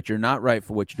 but you're not right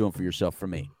for what you're doing for yourself for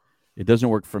me. It doesn't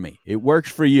work for me. It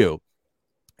works for you,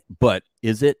 but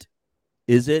is it?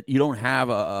 You don't have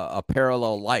a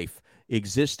parallel life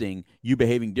existing, you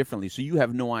behaving differently, so you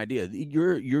have no idea.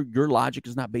 Your logic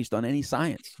is not based on any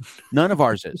science. None of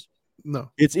ours is.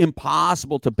 No. It's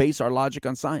impossible to base our logic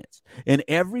on science. And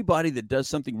everybody that does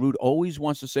something rude always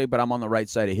wants to say, but I'm on the right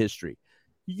side of history.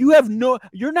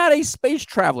 You're not a space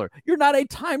traveler. You're not a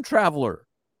time traveler.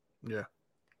 Yeah.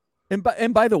 And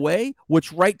by the way,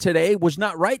 what's right today was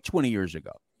not right 20 years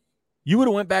ago. You would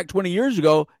have went back 20 years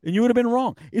ago and you would have been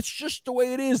wrong. It's just the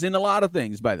way it is in a lot of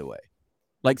things, by the way.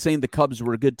 Like saying the Cubs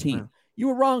were a good team. You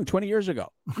were wrong 20 years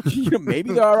ago.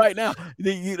 Maybe they're all right now.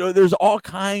 There's all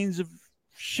kinds of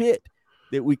shit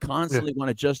that we constantly want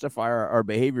to justify our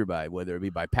behavior by, whether it be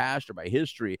by past or by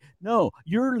history. No,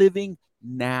 you're living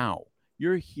now.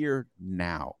 You're here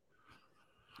now.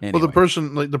 Anyway. Well,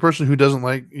 the person who doesn't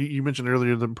like, you mentioned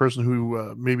earlier, the person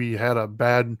who maybe had a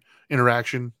bad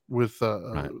interaction with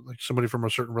like somebody from a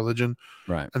certain religion,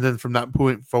 right? And then from that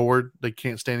point forward, they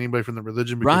can't stand anybody from the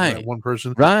religion because of that one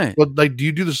person, right? But like, do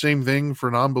you do the same thing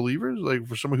for non-believers? Like,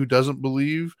 for someone who doesn't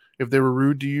believe, if they were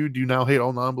rude to you, do you now hate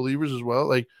all non-believers as well?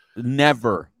 Like,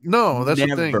 never. No, that's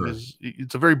the thing. Is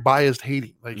it's a very biased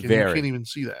hating. Like, and you can't even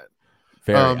see that.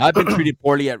 Very. I've been treated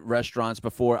poorly at restaurants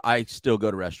before. I still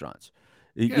go to restaurants.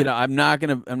 Yeah. I'm not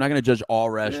gonna judge all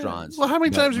restaurants. Well, how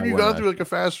many times have you gone through like a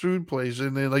fast food place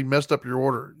and they like messed up your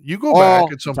order? You go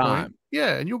back at some point.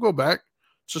 Yeah, and you'll go back.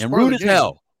 It's just rude as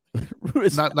hell.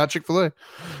 Not Chick-fil-A.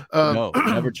 No,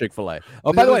 never Chick-fil-A.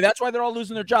 Oh, by the way, that's why they're all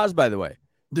losing their jobs. By the way,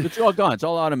 it's all gone. It's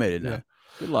all automated now. Yeah.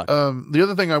 Good luck. The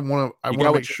other thing I want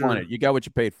to make sure you got what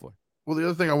you paid for. Well, the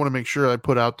other thing I want to make sure I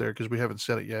put out there, because we haven't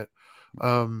said it yet.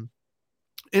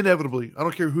 Inevitably, I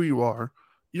don't care who you are,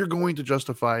 you're going to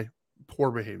justify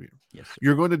poor behavior. Yes, sir.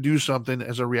 You're going to do something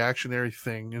as a reactionary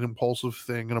thing, an impulsive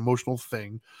thing, an emotional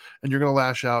thing, and you're going to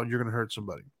lash out. You're going to hurt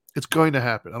somebody. It's going to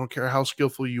happen. I don't care how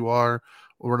skillful you are.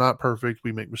 We're not perfect.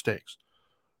 We make mistakes.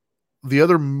 The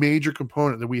other major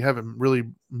component that we haven't really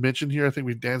mentioned here, I think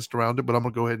we've danced around it, but I'm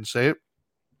going to go ahead and say it.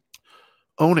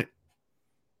 Own it.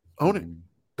 Own it.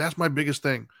 That's my biggest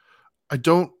thing. I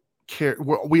don't care.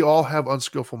 We all have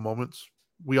unskillful moments.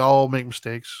 We all make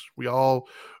mistakes. We all,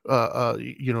 let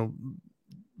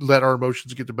our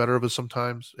emotions get the better of us.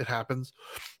 Sometimes it happens.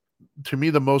 To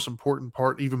me, the most important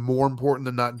part, even more important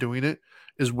than not doing it,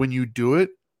 is when you do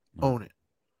it, own it.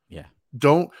 Yeah.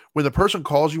 When the person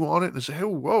calls you on it and say, hey,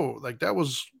 whoa, like that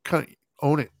was kind of,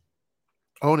 own it.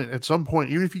 Own it at some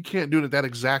point, even if you can't do it at that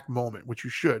exact moment, which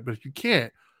you should, but if you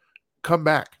can't, come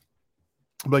back.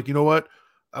 I'm like, you know what?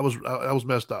 I was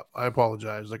messed up. I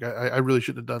apologize. Like I really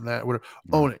shouldn't have done that. Whatever.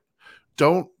 Own it.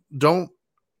 Don't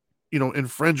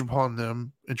infringe upon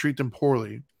them and treat them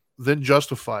poorly. Then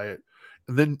justify it,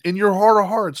 and then in your heart of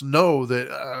hearts know that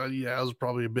that was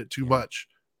probably a bit too much.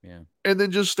 Yeah. And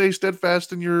then just stay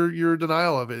steadfast in your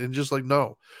denial of it, and just like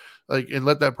no, like, and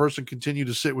let that person continue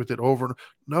to sit with it over and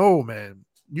no, man.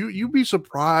 You'd be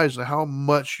surprised at how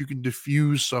much you can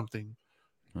diffuse something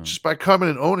just by coming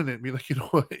and owning it and be like, you know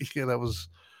what? Yeah, that was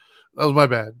my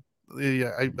bad.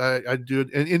 Yeah, I do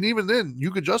it. And even then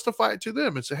you could justify it to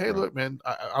them and say, hey, look, man,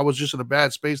 I was just in a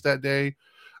bad space that day.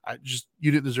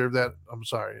 You didn't deserve that. I'm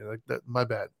sorry. Like that, my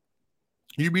bad.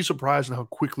 You'd be surprised at how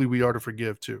quickly we are to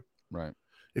forgive too. Right.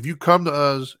 If you come to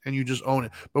us and you just own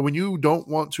it, but when you don't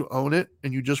want to own it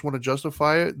and you just want to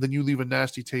justify it, then you leave a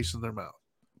nasty taste in their mouth.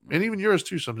 And even yours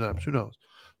too sometimes, who knows?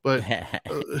 But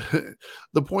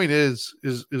the point is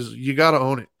you got to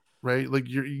own it, right? Like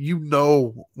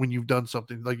when you've done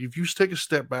something. Like if you take a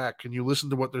step back and you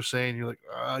listen to what they're saying, you're like,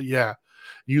 yeah.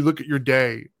 You look at your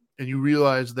day and you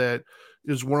realize that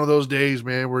is one of those days,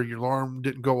 man, where your alarm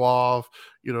didn't go off,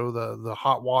 the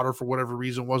hot water for whatever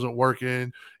reason wasn't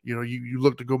working, you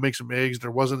looked to go make some eggs,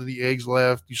 there wasn't any eggs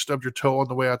left, you stubbed your toe on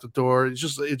the way out the door, it's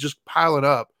just piling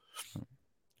up.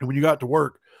 And when you got to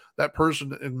work, that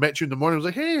person and met you in the morning was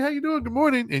like, hey, how you doing? Good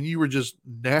morning. And you were just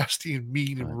nasty and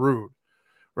mean and rude,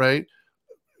 right?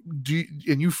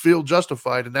 And you feel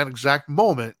justified in that exact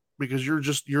moment because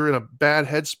you're in a bad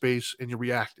headspace and you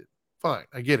reacted. Fine,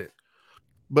 I get it.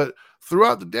 But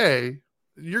throughout the day,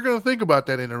 you're going to think about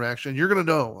that interaction. You're going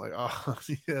to know, like, oh,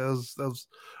 yeah, that was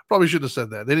probably shouldn't have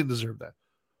said that. They didn't deserve that.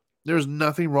 There's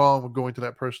nothing wrong with going to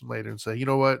that person later and say, you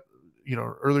know what,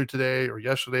 earlier today or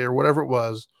yesterday or whatever it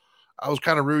was, I was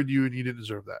kind of rude to you and you didn't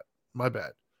deserve that. My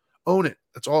bad. Own it.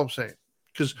 That's all I'm saying.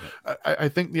 Because I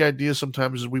think the idea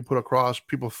sometimes is we put across,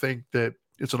 people think that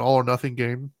it's an all or nothing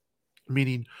game,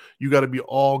 meaning you got to be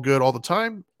all good all the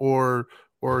time or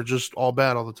just all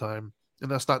bad all the time. And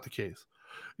that's not the case.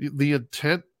 The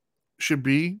intent should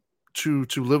be to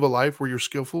live a life where you're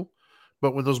skillful,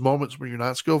 but when those moments where you're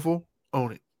not skillful,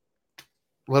 own it.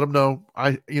 Let them know,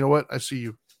 you know what? I see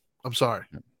you. I'm sorry.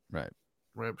 Right.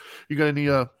 You got any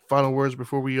final words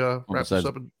before we wrap this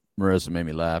up? Marissa made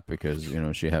me laugh because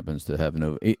she happens to have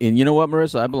no. And you know what,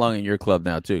 Marissa, I belong in your club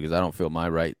now too because I don't feel my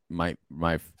right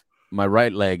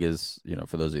leg is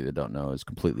for those of you that don't know is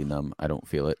completely numb. I don't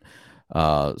feel it.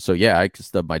 So yeah, I could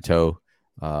stub my toe.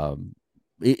 I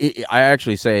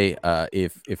actually say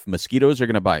if mosquitoes are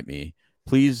gonna bite me,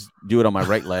 please do it on my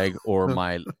right leg or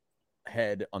my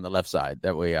head on the left side.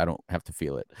 That way I don't have to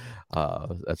feel it.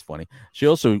 That's funny. She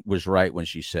also was right when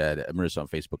she said, Marissa on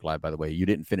Facebook Live, by the way, you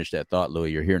didn't finish that thought,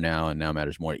 Louis. You're here now and now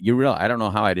matters more. You realize I don't know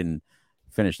how I didn't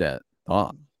finish that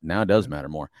thought. Now it does matter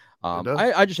more.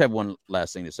 I just have one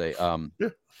last thing to say.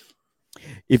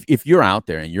 If you're out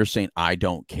there and you're saying, I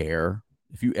don't care,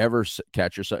 if you ever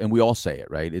catch yourself, and we all say it,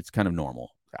 right? It's kind of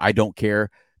normal. I don't care.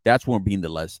 That's when we're being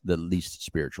the least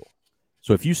spiritual.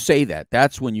 So if you say that,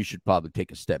 that's when you should probably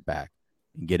take a step back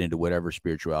and get into whatever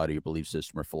spirituality or belief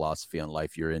system or philosophy on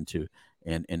life you're into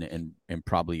and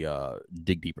probably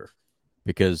dig deeper,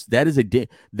 because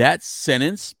that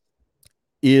sentence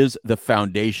is the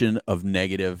foundation of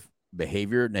negative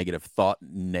behavior, negative thought,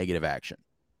 negative action.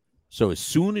 So as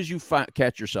soon as you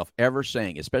catch yourself ever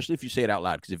saying, especially if you say it out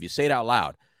loud, because if you say it out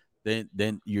loud,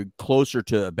 then you're closer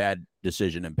to a bad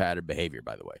decision and bad behavior,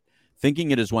 by the way. Thinking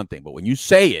it is one thing, but when you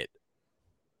say it,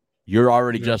 you're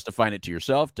already justifying it to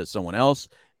yourself, to someone else,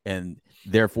 and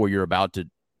therefore you're about to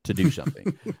do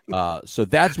something. So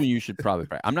that's when you should probably.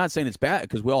 I'm not saying it's bad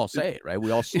because we all say it, right?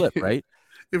 We all slip, right?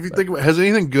 If you think about, has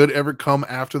anything good ever come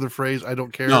after the phrase "I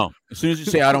don't care"? No. As soon as you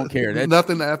say "I don't care," that's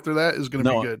nothing after that is going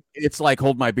to be good. It's like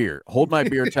 "Hold my beer." "Hold my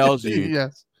beer" tells you,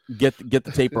 yes, get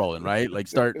the tape rolling, right? Like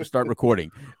start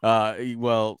recording.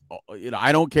 Well,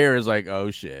 I don't care is like,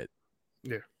 oh shit,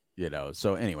 yeah.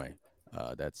 So anyway.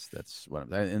 That's what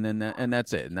I'm, and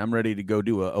that's it. And I'm ready to go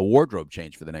do a wardrobe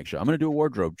change for the next show. I'm going to do a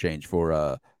wardrobe change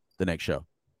for the next show.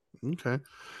 Okay.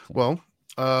 Well,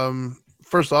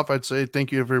 first off, I'd say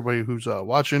thank you everybody who's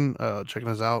watching, checking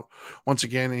us out. Once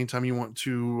again, anytime you want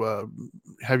to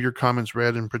have your comments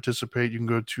read and participate, you can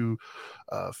go to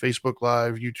Facebook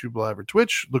Live, YouTube Live, or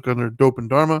Twitch. Look under Dope and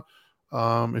Dharma.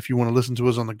 If you want to listen to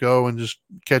us on the go and just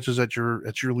catch us at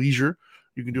your leisure,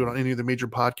 you can do it on any of the major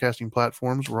podcasting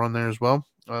platforms. We're on there as well.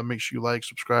 Make sure you like,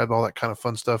 subscribe, all that kind of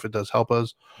fun stuff. It does help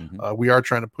us. Mm-hmm. We are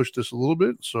trying to push this a little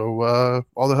bit, so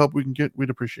all the help we can get, we'd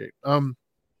appreciate. And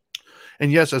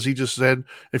yes, as he just said,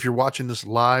 if you're watching this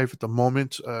live at the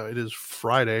moment, it is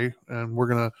Friday, and we're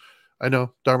gonna. I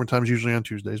know Dharma Time is usually on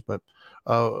Tuesdays, but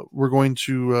we're going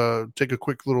to take a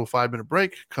quick little 5-minute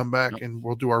break, come back, and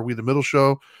we'll do our We the Middle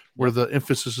show, where the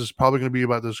emphasis is probably going to be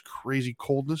about this crazy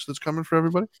coldness that's coming for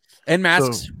everybody. And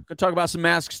masks. So, could talk about some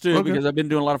masks too, because I've been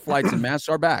doing a lot of flights, and masks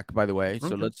are back, by the way.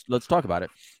 So let's talk about it.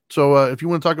 So if you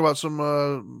want to talk about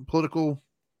some political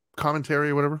commentary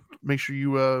or whatever, make sure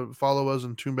you follow us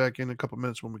and tune back in a couple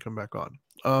minutes when we come back on.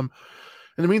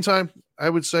 In the meantime, I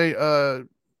would say,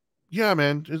 yeah,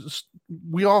 man,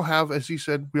 we all have, as he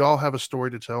said, we all have a story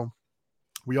to tell.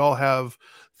 We all have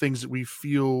things that we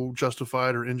feel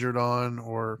justified or injured on,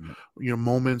 or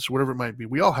moments, whatever it might be.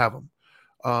 We all have them.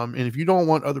 And if you don't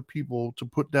want other people to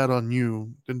put that on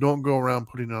you, then don't go around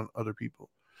putting it on other people.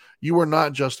 You are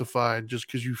not justified just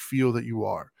because you feel that you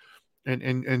are.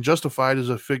 And justified is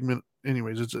a figment.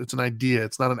 Anyways, it's an idea.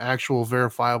 It's not an actual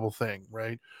verifiable thing,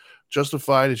 right?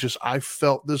 Justified is just, I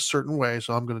felt this certain way,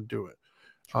 so I'm going to do it.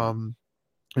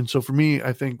 And so for me,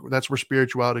 I think that's where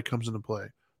spirituality comes into play.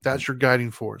 That's your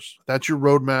guiding force. That's your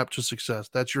roadmap to success.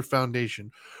 That's your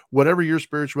foundation. Whatever your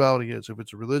spirituality is, if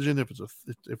it's a religion, if it's a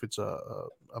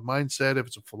mindset, if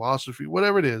it's a philosophy,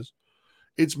 whatever it is,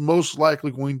 it's most likely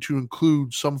going to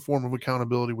include some form of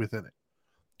accountability within it.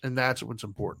 And that's what's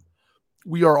important.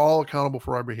 We are all accountable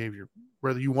for our behavior.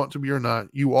 Whether you want to be or not,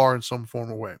 you are in some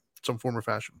form of way, some form or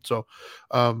fashion. So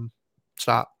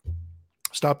stop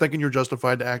thinking you're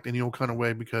justified to act any old kind of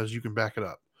way because you can back it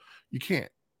up. You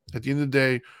can't. At the end of the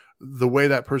day, the way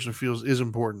that person feels is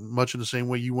important, much in the same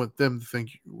way you want them to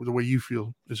think the way you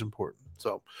feel is important.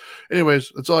 So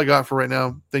anyways, that's all I got for right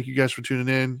now. Thank you guys for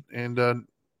tuning in, and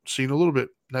see you in a little bit.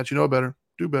 Now that you know better,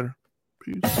 do better.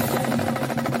 Peace.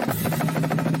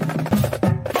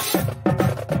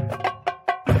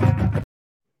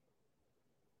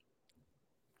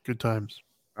 Good times.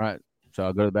 All right. So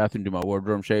I'll go to the bathroom, do my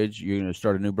wardrobe shades. You're going to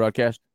start a new broadcast?